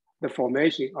to the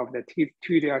formation of the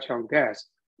two electron gas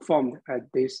formed at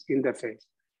this interface.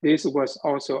 This was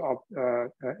also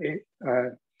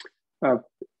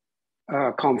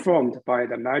confirmed by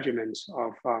the measurements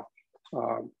of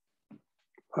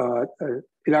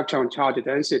electron charge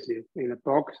density in the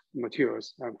bulk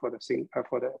materials for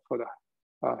the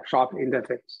sharp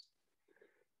interface.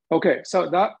 Okay, so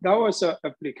that was an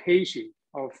application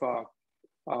of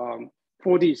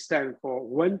 4D stand for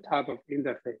one type of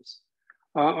interface.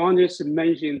 I want to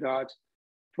mention that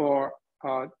for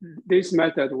this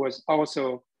method was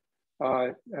also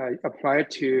applied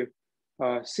to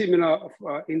similar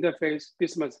interface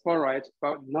bismuth fluoride,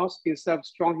 but not instead of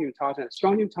strontium tartanate.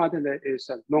 Strontium tartanate is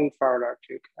a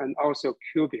non-ferroelectric and also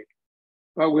cubic.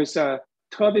 But with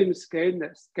terbium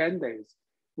scandase,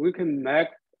 we can map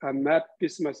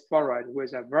bismuth fluoride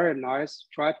with a very nice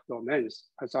striped domains,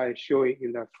 as I show you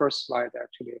in the first slide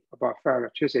actually about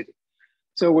ferroelectricity.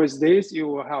 So with this, you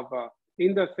will have an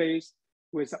interface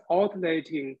with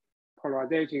alternating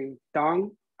polarization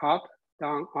down, up,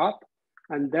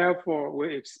 and therefore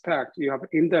we expect you have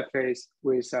interface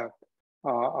with a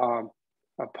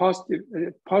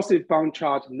positive bound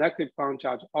charge, negative bound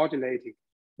charge alternating.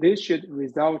 This should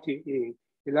result in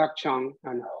electron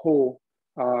and hole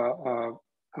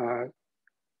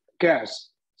gas.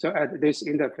 So at this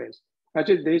interface,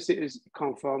 actually this is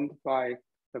confirmed by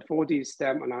the 4D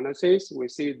STEM analysis. We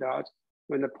see that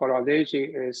when the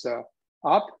polarization is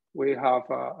up, we have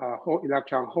a whole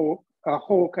electron hole,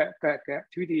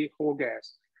 2D whole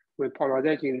gas. With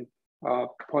polarization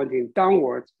pointing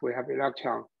downwards, we have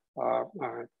electron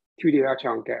 2D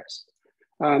electron gas.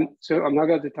 So I'm not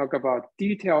going to talk about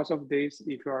details of this.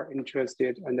 If you are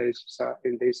interested in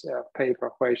this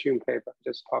paper, Xiaoqing paper,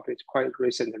 just published quite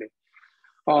recently.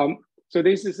 So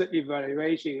this is the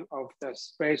evaluation of the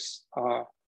space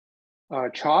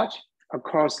charge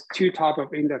across two types of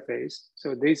interface.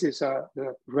 So this is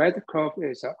the red curve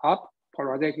is up,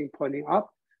 polarization pointing up,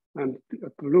 and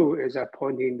blue is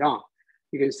pointing down.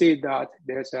 You can see that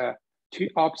there's a two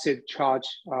opposite charge,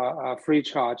 free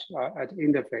charge at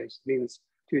interface, means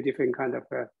two different kind of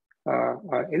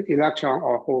electron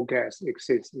or whole gas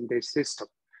exists in this system.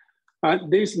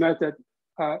 This method,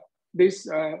 this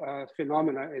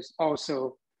phenomena is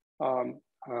also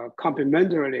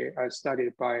complementarily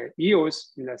studied by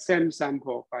Hughes in the same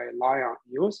sample by Lion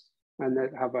Hughes, and they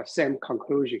have a same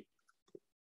conclusion.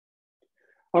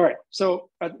 All right, so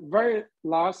at very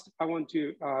last, I want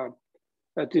to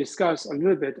discuss a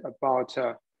little bit about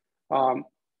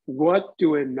what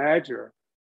do we measure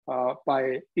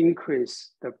by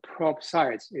increase the probe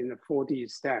size in the 4D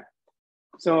STEM.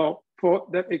 So for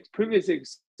the previous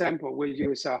example, we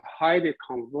use a highly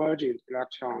convergent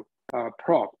electron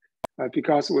probe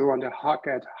because we want to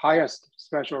get highest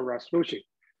spatial resolution.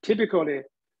 Typically,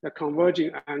 the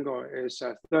converging angle is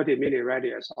 30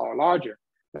 milliradians or larger.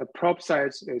 The probe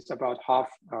size is about half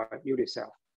unit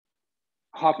cell,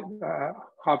 half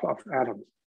of atoms.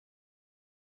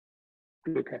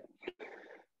 Okay.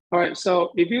 All right,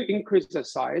 so if you increase the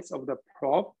size of the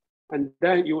probe, And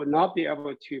then you will not be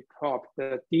able to probe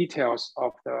the details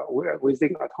of the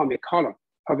within atomic column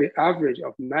of the average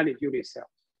of many unit cells.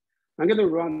 I'm going to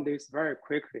run this very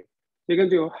quickly. You can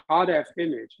do hard F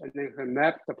image and then you can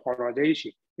map the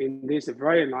polarization in this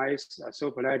very nice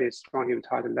superlative strong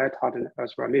hematite lead hardened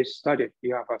as Ramesh studied.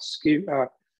 You have a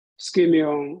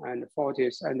schemion and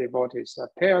Fortis and Fortis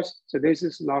pairs. So this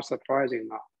is not surprising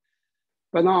now.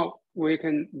 But now we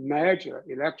can measure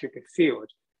electric field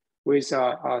with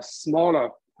a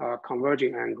smaller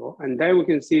converging angle. And then we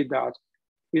can see that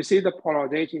you see the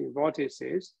polarization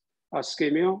vortices,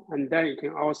 schemion, and then you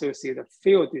can also see the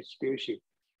field distribution.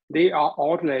 They are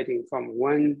alternating from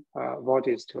one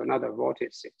vortex to another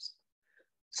vortices.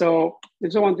 So I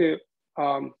just want to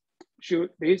show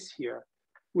this here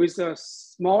with a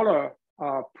smaller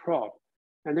probe,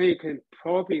 and then you can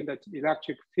probe in the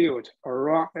electric field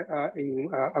around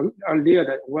near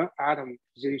the one atom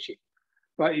position.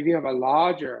 But if you have a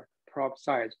larger probe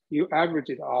size, you average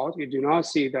it out, you do not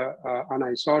see the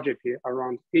anisotropy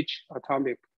around each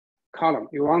atomic column.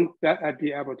 You won't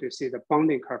be able to see the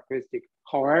bonding characteristic.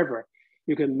 However,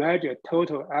 you can measure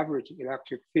total average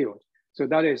electric field. So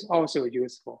that is also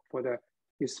useful for the,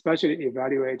 especially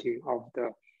evaluating of the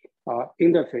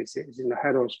interfaces in the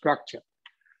heterostructure.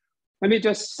 Let me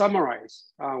just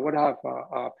summarize what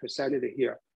I've presented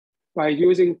here. By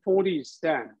using 4D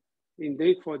STEM,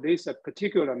 indeed for this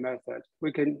particular method,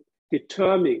 we can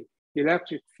determine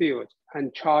electric field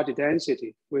and charge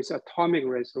density with atomic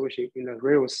resolution in the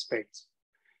real space.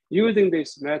 Using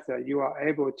this method, you are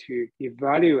able to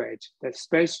evaluate the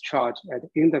space charge at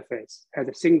the interface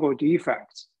at single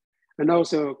defects, and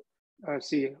also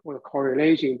see what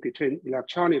correlation between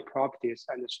electronic properties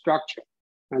and the structure,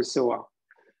 and so on.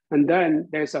 And then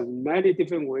there's many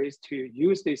different ways to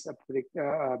use this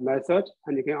method,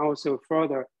 and you can also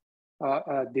further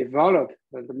develop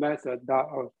the method that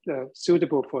are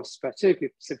suitable for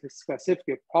specific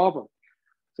problem.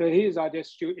 So here's I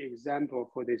just show example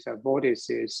for this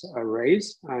vortices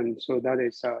arrays, and so that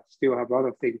is still have a lot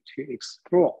of things to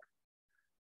explore.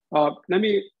 Let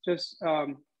me just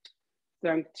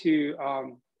thank to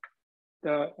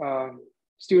the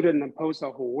student and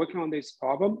postdoc who working on this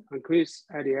problem. And Chris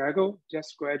Adiago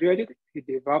just graduated. He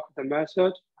developed the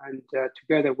method, and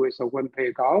together with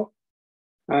Wenpei Gao,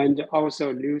 and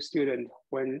also new student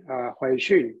Wen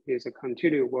Huixun is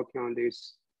continue working on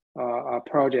this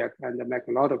project and make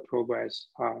a lot of progress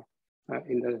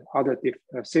in the other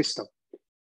system.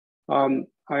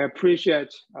 I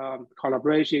appreciate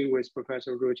collaboration with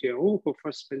Professor Ru Jianwu for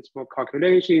first principle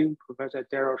calculation, Professor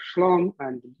Daryl Schlom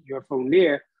and Yifeng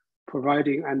Liu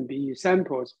providing MBE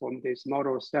samples from this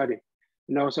model study,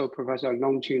 and also Professor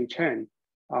Longqing Chen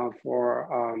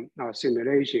for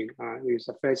simulation with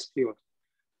the phase field.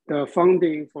 The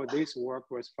funding for this work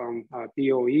was from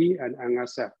DOE and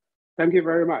NSF. Thank you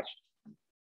very much.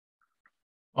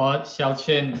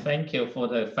 Xiaoqing, thank you for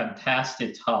the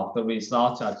fantastic talk. The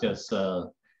results are just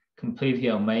completely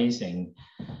amazing.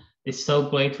 It's so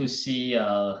great to see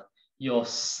your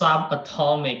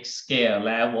subatomic scale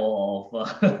level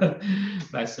of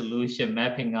resolution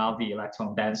mapping out the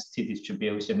electron density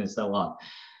distribution and so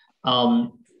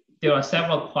on. There are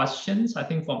several questions, I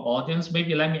think, from audience.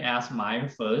 Maybe let me ask mine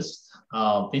first.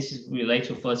 This is related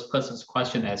to first person's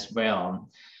question as well.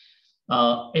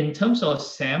 In terms of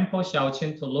sample,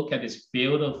 Xiaoqing, to look at this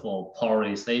beautiful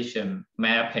polarization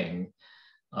mapping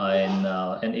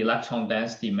and electron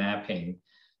density mapping,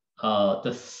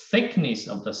 the thickness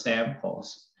of the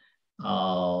samples,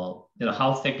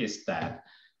 how thick is that?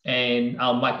 And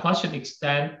my question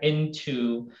extends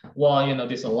into, well,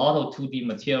 there's a lot of 2D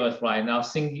materials right now,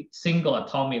 single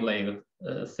atomic layer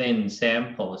thin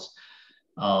samples.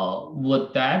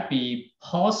 Would that be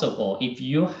possible if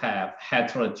you have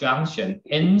heterojunction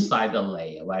inside the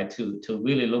layer, right? To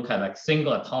really look at like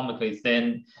single atomically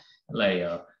thin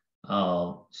layer.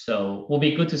 So it would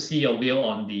be good to see your view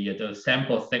on the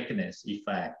sample thickness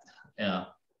effect. Yeah.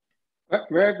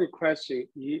 Very good question.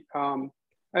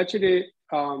 Actually,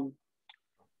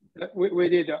 we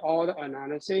did all the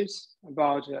analysis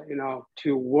about,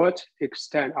 to what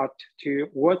extent or to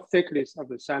what thickness of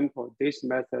the sample this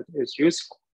method is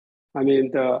useful. I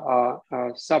mean, the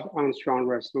sub-Armstrong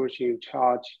resolution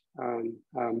charge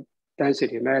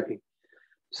density mapping.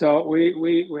 So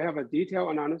we have a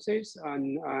detailed analysis,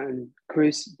 and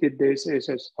Chris did this,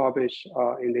 is published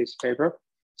in this paper.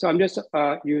 So I'm just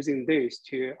using this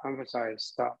to emphasize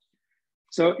stuff.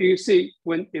 So you see,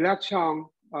 when electron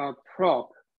probe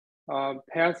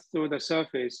pass through the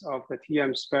surface of the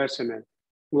TM specimen,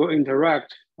 will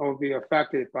interact or be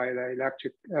affected by the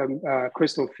electric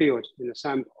crystal field in the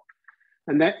sample.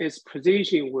 And that its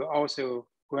position will also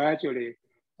gradually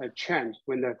change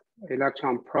when the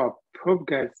electron probe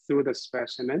propagates through the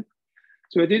specimen.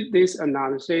 So we did this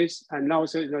analysis, and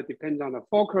also depends on the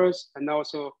focus, and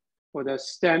also for the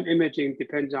stem imaging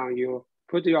depends on you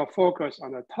put your focus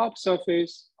on the top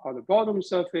surface or the bottom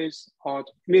surface or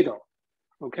middle,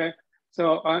 okay?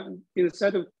 So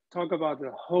instead of talk about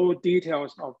the whole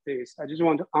details of this, I just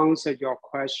want to answer your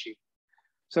question.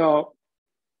 So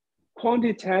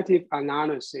quantitative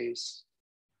analysis,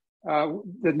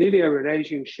 the linear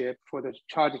relationship for the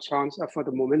charge transfer, for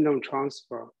the momentum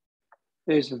transfer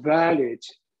is valid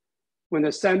when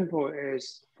the sample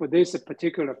is, for this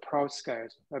particular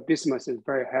perovskite, bismuth is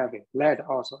very heavy, lead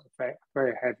also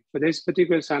very heavy. For this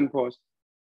particular samples,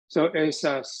 so it's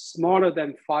smaller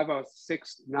than 5 or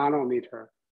 6 nanometer.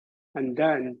 And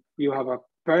then you have a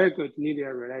very good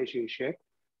linear relationship.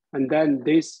 And then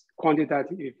this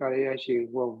quantitative evaluation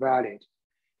will valid.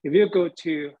 If you go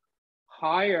to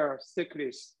higher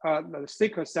thickness, the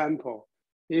thicker sample,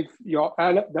 if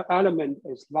the element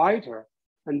is lighter,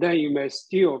 and then you may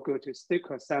still go to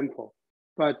thicker sample,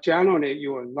 but generally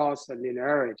you will lose the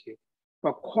linearity.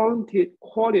 But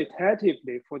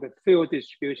qualitatively for the field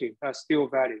distribution, that's still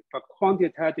valid. But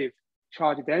quantitative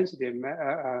charge density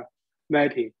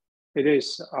mapping, it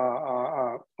is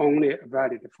only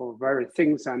valid for very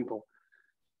thin sample.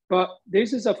 But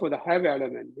this is for the heavy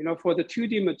element. For the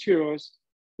 2D materials,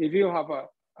 if you have a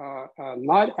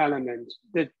light element,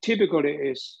 that typically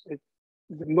is,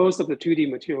 most of the 2D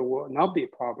material will not be a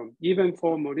problem, even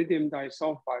for molybdenum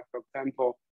disulfide, for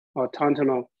example, or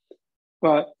tantalum.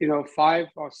 But 5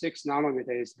 or 6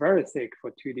 nanometer is very thick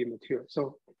for 2D material.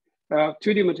 So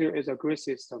 2D material is a great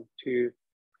system to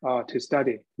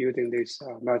study using this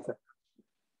method.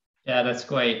 Yeah, that's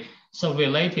great. So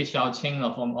related,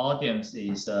 Xiaoqing, from audience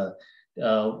is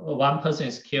one person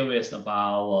is curious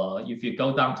about if you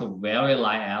go down to very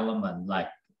light element like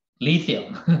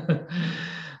lithium.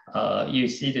 You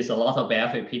see there's a lot of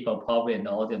BFA people probably in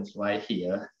the audience right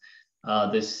here.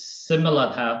 This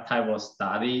similar type of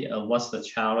study, what's the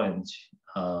challenge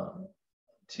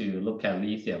to look at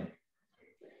lithium?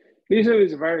 Lithium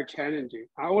is very challenging.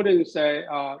 I wouldn't say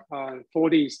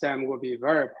 4D STEM will be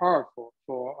very powerful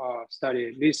for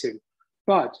studying lithium,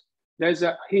 but there's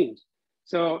a hint.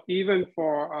 So even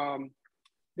for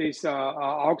this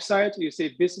oxide, you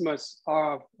see bismuth,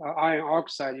 iron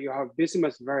oxide, you have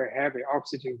bismuth very heavy,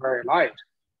 oxygen very light.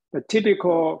 The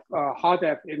typical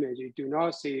hard-depth image, you do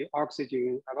not see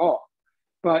oxygen at all.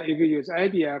 But if you use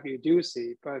IDF, you do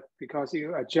see, but because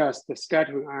you adjust the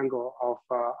scattering angle of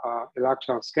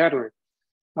electron scattering.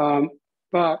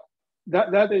 But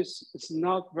that is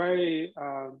not very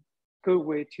good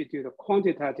way to do the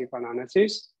quantitative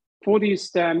analysis. For this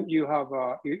STEM, you have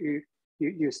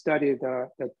you study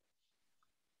the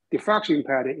diffraction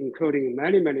pattern, including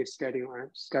many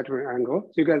scattering angles.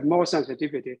 So you get more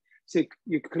sensitivity. So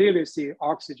you clearly see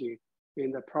oxygen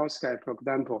in the perovskite, for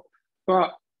example.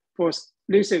 But for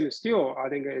lithium still, I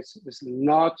think it's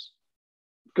not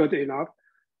good enough.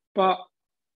 But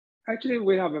actually,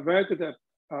 we have a very good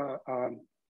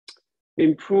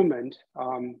improvement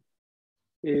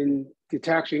in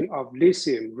detection of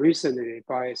lithium recently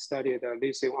by studying the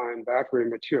lithium-ion battery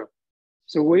material.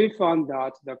 So we found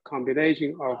that the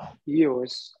combination of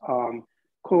EOS,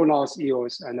 core loss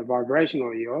EOS, and the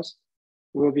vibrational EOS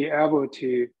will be able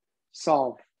to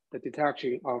solve the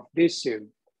detection of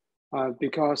lithium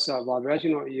because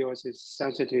vibrational EOS is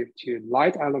sensitive to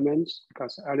light elements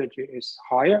because energy is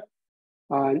higher.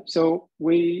 So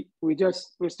we're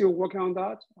still working on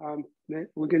that.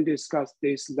 We can discuss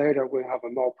this later. We have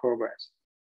more progress.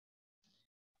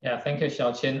 Yeah, thank you,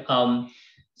 Xiaoqing.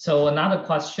 So another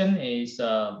question is,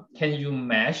 can you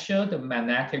measure the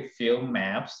magnetic field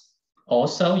maps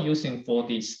also using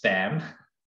 4D STEM?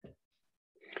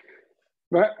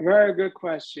 Very good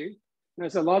question.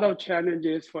 There's a lot of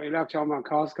challenges for electron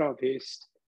microscopists,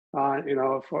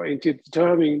 to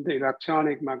determine the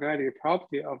electronic magnetic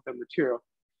property of the material.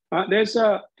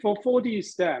 For 4D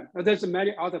STEM, there's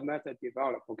many other methods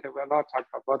developed. Okay, we're not talking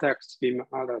about vortex beam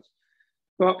and others.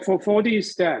 But for 4D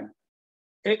STEM,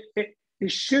 it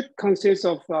should consist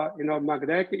of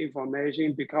magnetic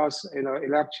information because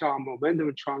electron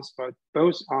momentum transfer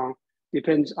both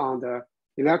depends on the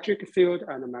electric field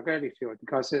and the magnetic field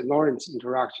because of Lorentz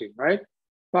interaction, right?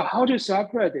 But how to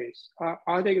separate this?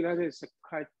 I think that is a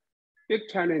quite big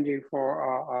challenge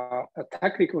for a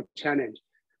technical challenge.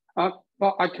 But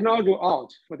I cannot rule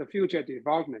out for the future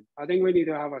development. I think we need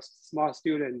to have a smart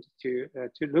student to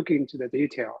look into the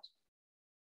details.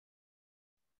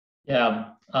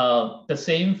 Yeah, the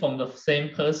same from the same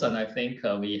person. I think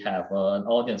we have an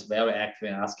audience very active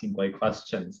and asking great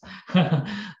questions.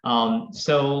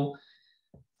 So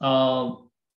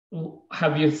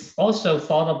have you also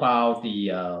thought about the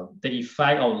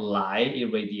effect of light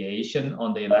irradiation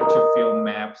on the electric field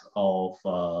maps of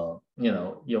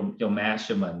your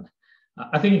measurement?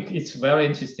 I think it's very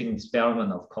interesting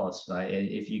experiment, of course, right?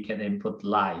 If you can input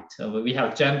light. We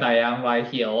have Dionne right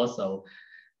here also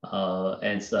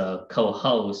as a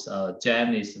co-host.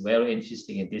 Jen is very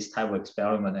interested in this type of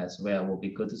experiment as well. It will be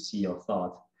good to see your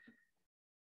thought.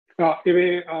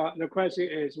 The question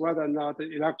is whether or not the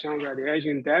electron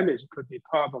radiation damage could be a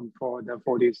problem for the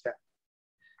 4D STEM.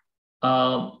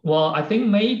 Well, I think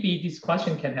maybe this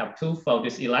question can have twofold.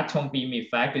 This electron beam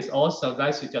effect is also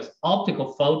just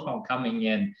optical photon coming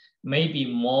in, maybe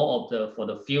more of for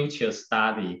the future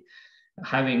study,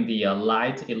 having the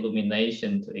light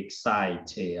illumination to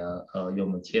excite your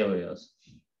materials.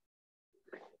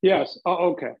 Yes.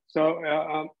 Oh, okay. So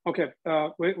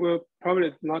we'll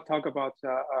probably not talk about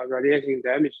radiation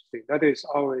damage thing. That is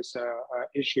always an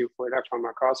issue for electron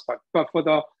microscopy. But for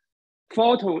the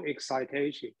photon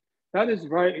excitation, that is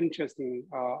very interesting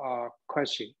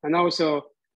question. And also,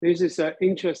 this is an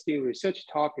interesting research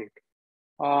topic.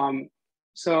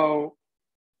 So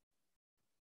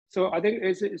I think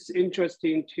it's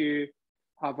interesting to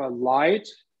have a light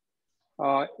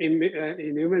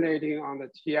illuminating on the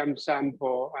TM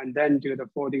sample and then do the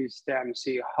 4D STEM,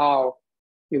 see how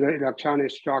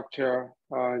electronic structure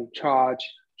and charge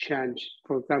change.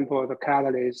 For example, the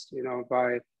catalyst,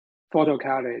 by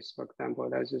photocatalyst, for example,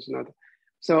 that's just not.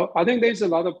 So I think there's a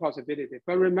lot of possibility.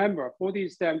 But remember, 4D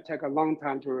STEM take a long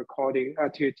time to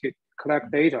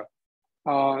collect data.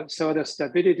 So the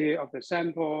stability of the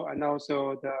sample and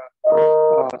also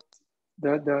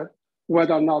the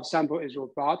whether or not sample is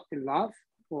robust enough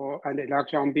for an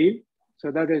electron beam. So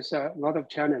that is a lot of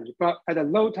challenge, but at a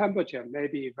low temperature may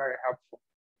be very helpful.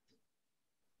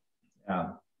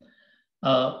 Yeah.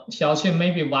 Xiaoqing,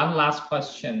 maybe one last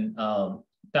question.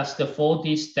 Does the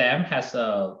 4D STEM has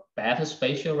a better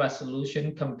spatial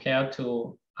resolution compared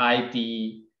to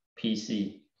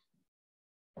IDPC?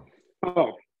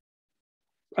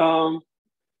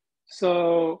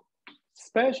 So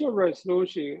spatial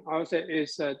resolution, I would say,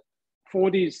 is a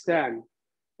 4D STEM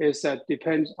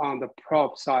depends on the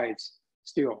probe size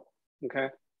still, okay?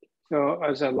 So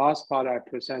as the last part I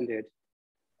presented,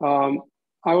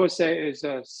 I would say is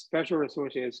a spatial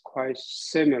resolution is quite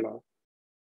similar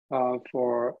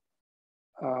for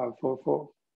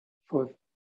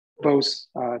both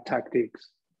techniques.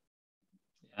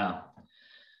 Yeah.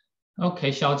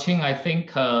 Okay, Xiaoqing, I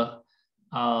think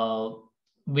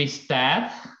with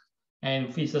that,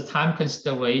 and with the time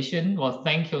consideration, well,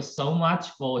 thank you so much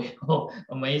for your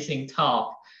amazing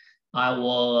talk. I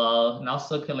will now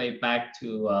circulate back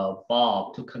to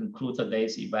Bob to conclude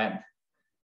today's event.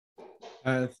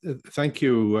 Thank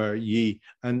you, Yi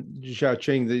and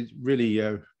Xiaoqing, the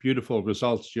really beautiful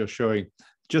results you're showing.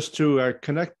 Just to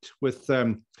connect with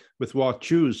what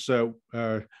Chiu's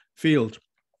field,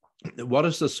 what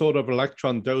is the sort of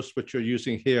electron dose which you're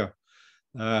using here?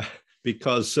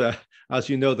 Because as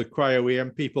you know, the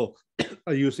cryo-EM people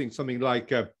are using something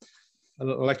like an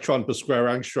electron per square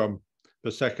angstrom per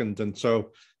second, and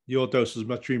so your dose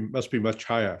must be much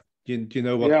higher. Do you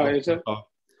know what? Yeah,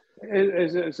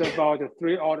 it's about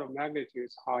 3 order of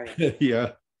magnitudes higher.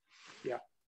 Yeah. Yeah.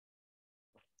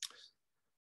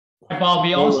 Bob,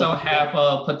 we also have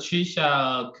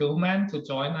Patricia Kuhlman to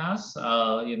join us.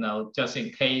 Just in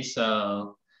case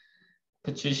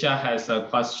Patricia has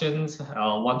questions,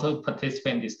 want to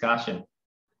participate in discussion.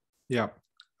 Yeah,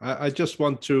 I just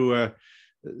want to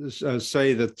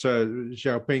say that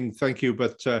Xiaoping, thank you.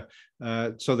 But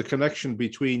so the connection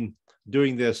between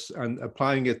doing this and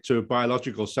applying it to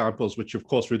biological samples, which of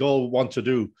course we'd all want to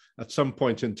do at some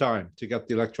point in time to get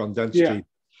the electron density,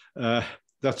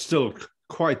 that's still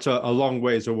quite a long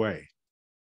ways away.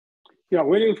 Yeah,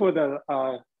 waiting for the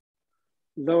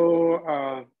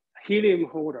low helium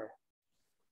holder.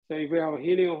 So if you have a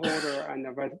helium holder and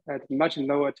at much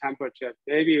lower temperature,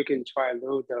 maybe you can try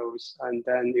low dose, and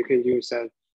then you can use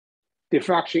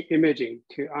diffraction imaging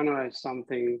to analyze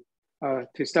something,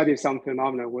 to study some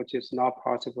phenomena which is not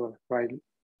possible right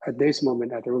at this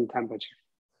moment at room temperature.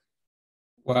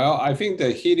 Well, I think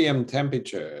the helium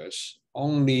temperatures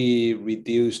only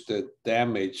reduce the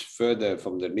damage further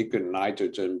from the liquid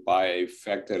nitrogen by a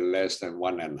factor less than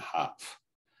 1.5.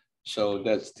 So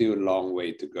that's still a long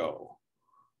way to go.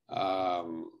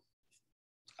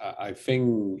 I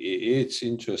think it's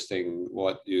interesting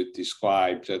what you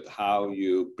described, that how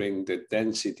you bring the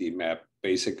density map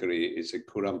basically is a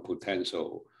Coulomb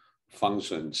potential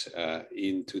functions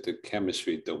into the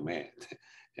chemistry domain.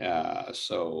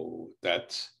 So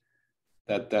that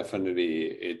definitely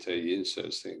it's an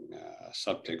interesting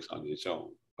subject on its own.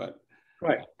 But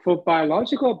right, for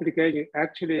biological application,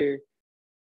 actually,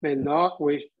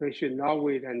 we should not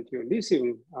wait until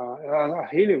lithium, a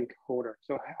helium holder.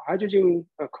 So hydrogen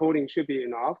coating should be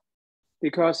enough,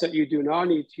 because you do not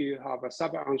need to have a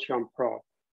sub-angstrom probe,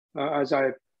 as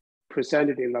I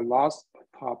presented in the last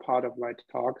part of my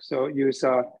talk. So use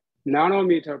a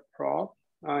nanometer probe,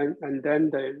 and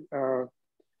then the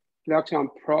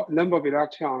number of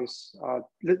electrons,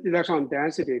 electron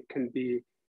density can be,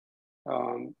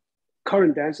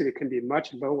 current density can be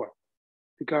much lower,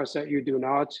 because you do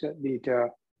not need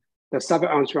the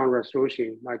sub-angstrom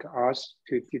resolution like us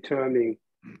to determine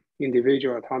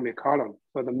individual atomic column.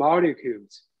 So the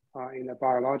molecules in a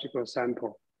biological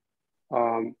sample,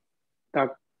 that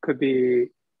could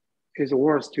be, is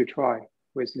worth to try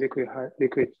with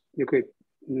liquid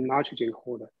nitrogen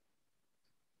holder.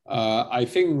 I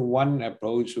think one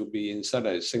approach would be, instead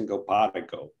of a single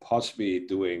particle, possibly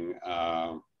doing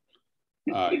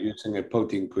using a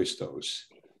protein crystals,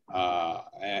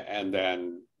 and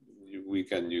then we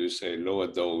can use a lower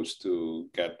dose to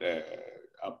get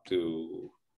up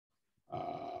to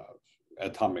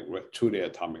truly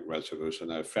atomic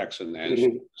resolution, fraction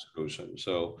resolution.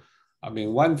 So, I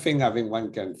mean, one thing I think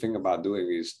one can think about doing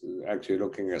is actually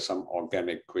looking at some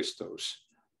organic crystals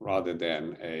rather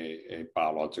than a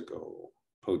biological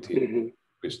protein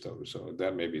crystal. So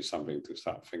that may be something to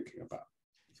start thinking about,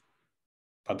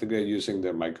 particularly using the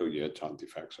microelectron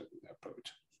diffection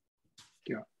approach.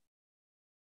 Yeah.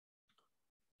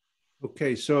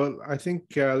 Okay, so I think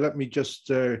let me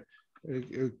just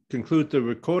conclude the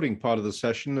recording part of the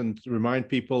session and remind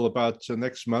people about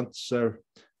next month's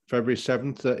February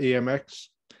 7th EMX.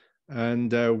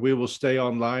 And we will stay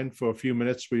online for a few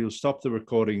minutes. We will stop the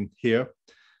recording here,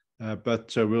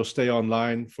 but we'll stay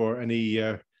online for any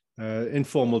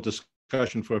informal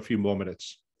discussion for a few more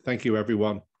minutes. Thank you,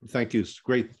 everyone. Thank you.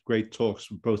 Great talks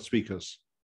from both speakers.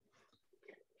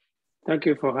 Thank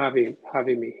you for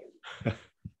having me.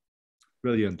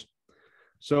 Brilliant.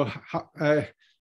 So